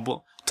from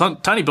Humble.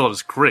 Tiny Build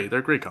is great. They're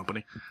a great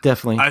company.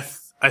 Definitely.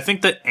 I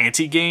think that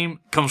anti-game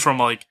comes from,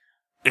 like,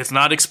 it's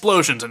not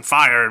explosions and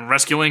fire and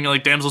rescuing,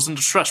 like, damsels in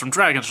distress from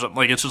dragons or something.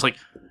 Like, it's just, like,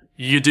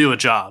 you do a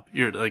job.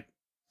 You're, like,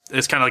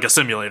 it's kind of like a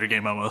simulator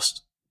game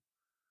almost.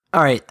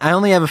 All right. I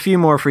only have a few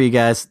more for you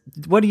guys.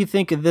 What do you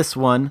think of this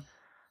one?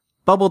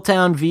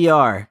 Bubbletown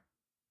VR.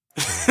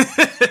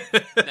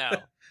 No.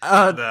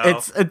 No.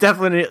 It's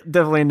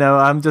definitely no.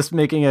 I'm just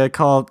making a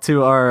call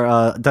to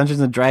our Dungeons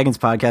and Dragons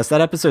podcast.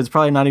 That episode's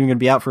probably not even going to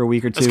be out for a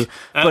week or two.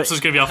 That episode's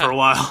going to be out for a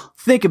while.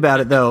 Think about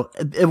it, though.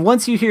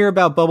 Once you hear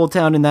about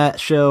Bubbletown in that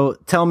show,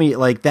 tell me,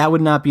 like, that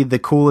would not be the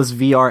coolest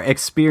VR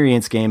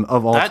experience game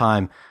of all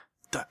time.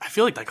 I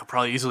feel like that could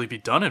probably easily be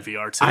done in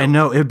VR, too. I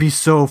know. It'd be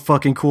so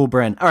fucking cool,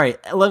 Brent. All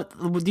right.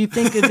 Do you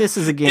think that this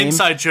is a game?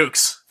 Inside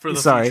jokes for the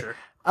future.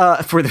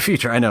 For the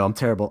future. I know. I'm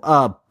terrible.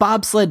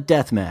 Bobsled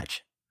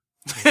Deathmatch.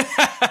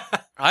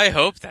 I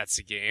hope that's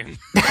a game.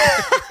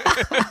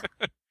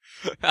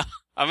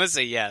 I'm going to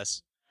say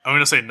yes. I'm going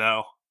to say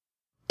no.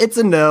 It's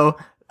a no.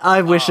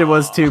 I wish it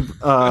was too, Bruce.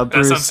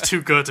 That sounds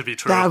too good to be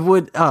true. That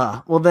would,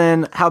 well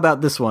then, how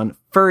about this one?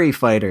 Furry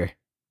Fighter.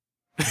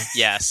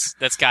 Yes.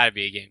 That's gotta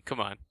be a game.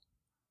 Come on.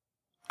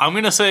 I'm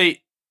going to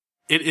say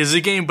it is a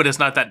game, but it's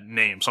not that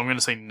name, so I'm going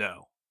to say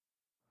no.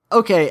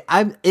 Okay,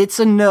 it's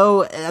a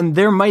no, and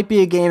there might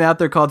be a game out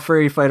there called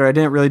Furry Fighter. I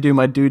didn't really do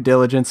my due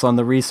diligence on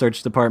the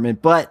research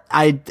department, but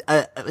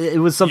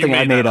it was something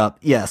I made up.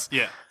 Yes.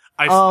 Yeah.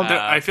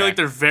 I feel like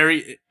there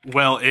very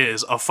well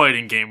is a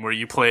fighting game where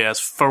you play as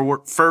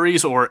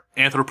furries or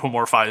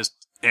anthropomorphized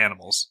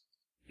animals.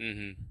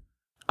 Mm-hmm.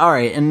 All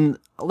right, and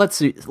let's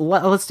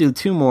do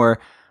two more.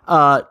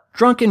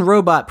 Drunken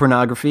robot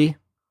pornography.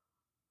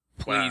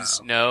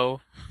 Please,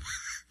 no.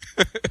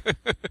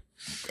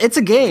 It's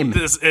a game.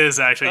 This is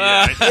actually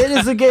It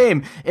is a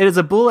game. It is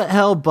a bullet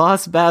hell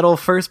boss battle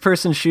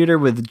first-person shooter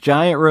with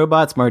giant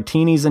robots,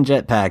 martinis, and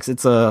jetpacks.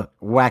 It's a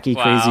wacky,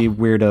 crazy,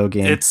 weirdo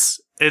game. It's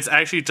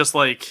actually just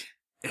like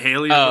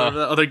Haley, or whatever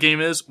the other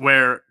game is,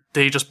 where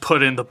they just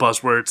put in the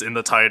buzzwords in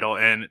the title,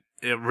 and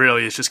it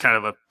really is just kind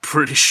of a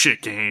pretty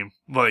shit game.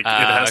 Like it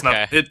has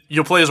nothing.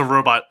 You'll play as a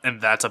robot, and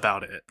that's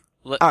about it.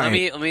 Let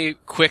me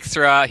quick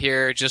throw out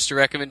here just a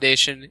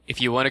recommendation.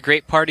 If you want a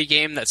great party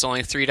game that's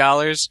only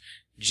 $3,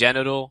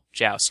 Genital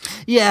Joust.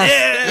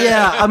 Yes.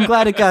 Yeah, I'm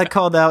glad it got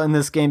called out in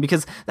this game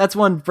because that's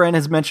one Brent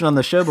has mentioned on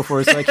the show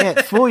before, so I can't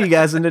fool you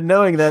guys into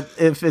knowing that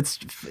if it's,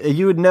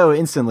 you would know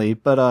instantly,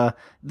 but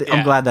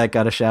I'm glad that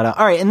got a shout out.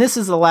 All right, and this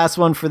is the last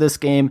one for this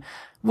game.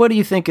 What do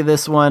you think of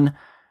this one?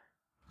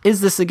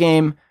 Is this a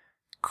game?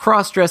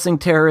 Cross-dressing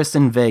terrorists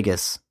in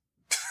Vegas.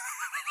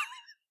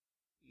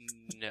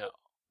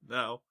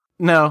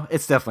 No,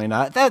 it's definitely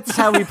not. That's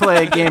how we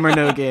play a game or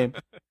no game.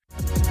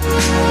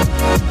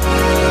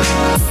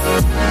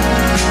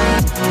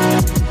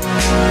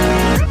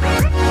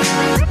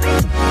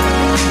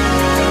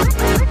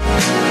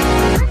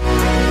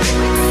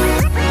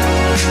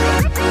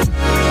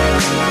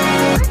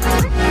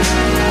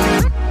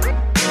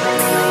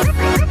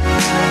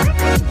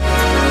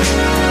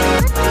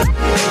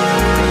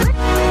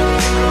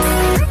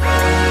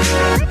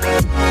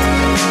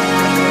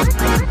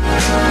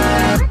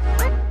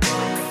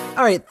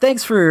 All right,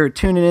 thanks for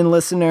tuning in,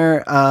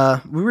 listener.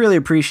 We really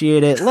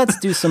appreciate it. Let's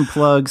do some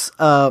plugs.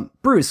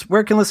 Bruce,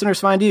 where can listeners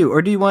find you,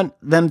 or do you want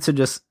them to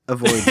just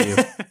avoid you?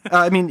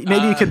 I mean,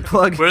 maybe you could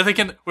plug. Where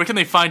can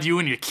they find you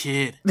and your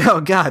kid? Oh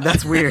God,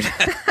 that's weird.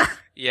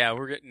 Yeah,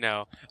 we're good.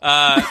 No.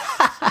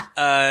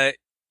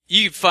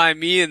 You can find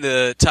me in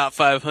the top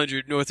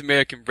 500 North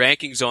American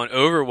rankings on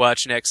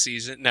Overwatch next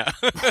season. No.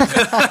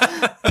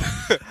 That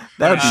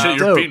would be dope.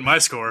 You're beating my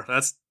score.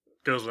 That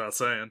goes without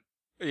saying.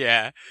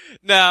 Yeah.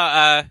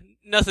 No,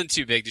 nothing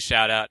too big to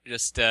shout out.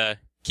 Just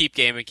keep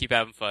gaming, keep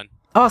having fun.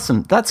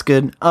 Awesome. That's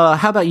good.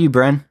 How about you,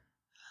 Bren?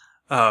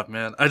 Oh,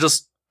 man.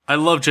 I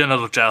love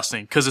Genital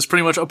Jousting because it's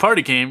pretty much a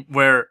party game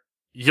where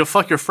you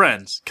fuck your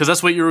friends because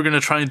that's what you were going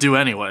to try and do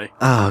anyway.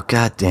 Oh,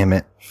 God damn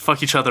it.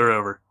 Fuck each other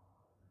over.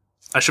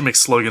 I should make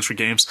slogans for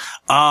games.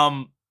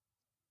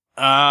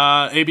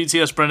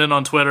 ABTS Brendan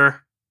on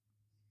Twitter.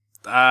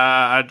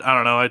 I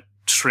don't know. I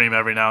stream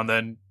every now and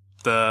then.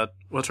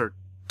 What's her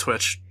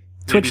Twitch?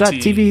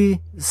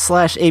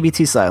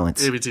 Twitch.tv/ABT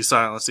Silence. ABT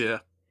Silence, yeah.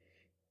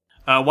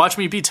 Watch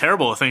me be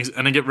terrible at things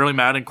and then get really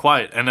mad and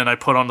quiet, and then I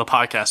put on the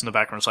podcast in the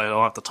background so I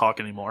don't have to talk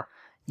anymore.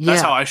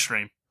 That's how I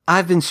stream.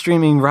 I've been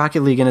streaming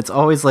Rocket League, and it's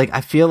always like,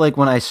 I feel like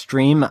when I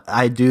stream,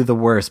 I do the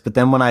worst. But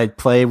then when I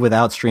play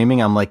without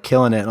streaming, I'm like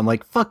killing it. I'm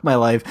like, fuck my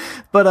life.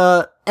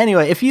 But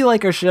anyway, if you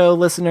like our show,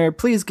 listener,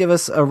 please give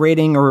us a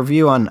rating or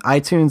review on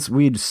iTunes.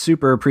 We'd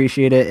super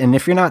appreciate it. And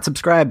if you're not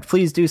subscribed,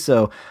 please do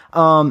so.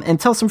 And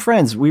tell some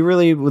friends. We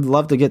really would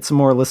love to get some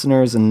more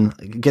listeners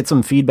and get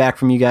some feedback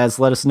from you guys.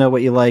 Let us know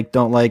what you like,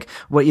 don't like,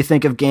 what you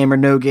think of Game or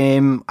No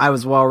Game, I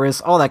Was Walrus,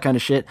 all that kind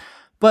of shit.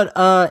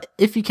 But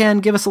if you can,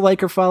 give us a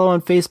like or follow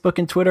on Facebook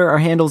and Twitter. Our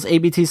handle's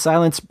ABT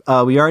Silence.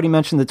 We already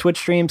mentioned the Twitch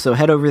stream, so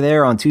head over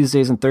there on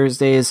Tuesdays and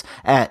Thursdays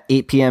at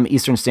 8 p.m.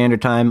 Eastern Standard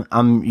Time.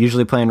 I'm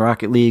usually playing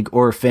Rocket League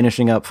or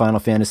finishing up Final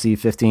Fantasy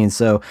 15,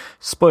 so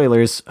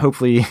spoilers.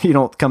 Hopefully you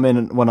don't come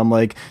in when I'm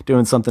like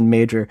doing something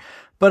major.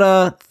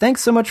 But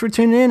thanks so much for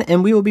tuning in,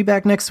 and we will be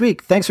back next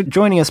week. Thanks for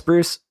joining us,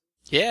 Bruce.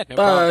 Yeah, no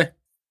problem.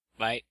 Bye.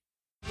 Bye.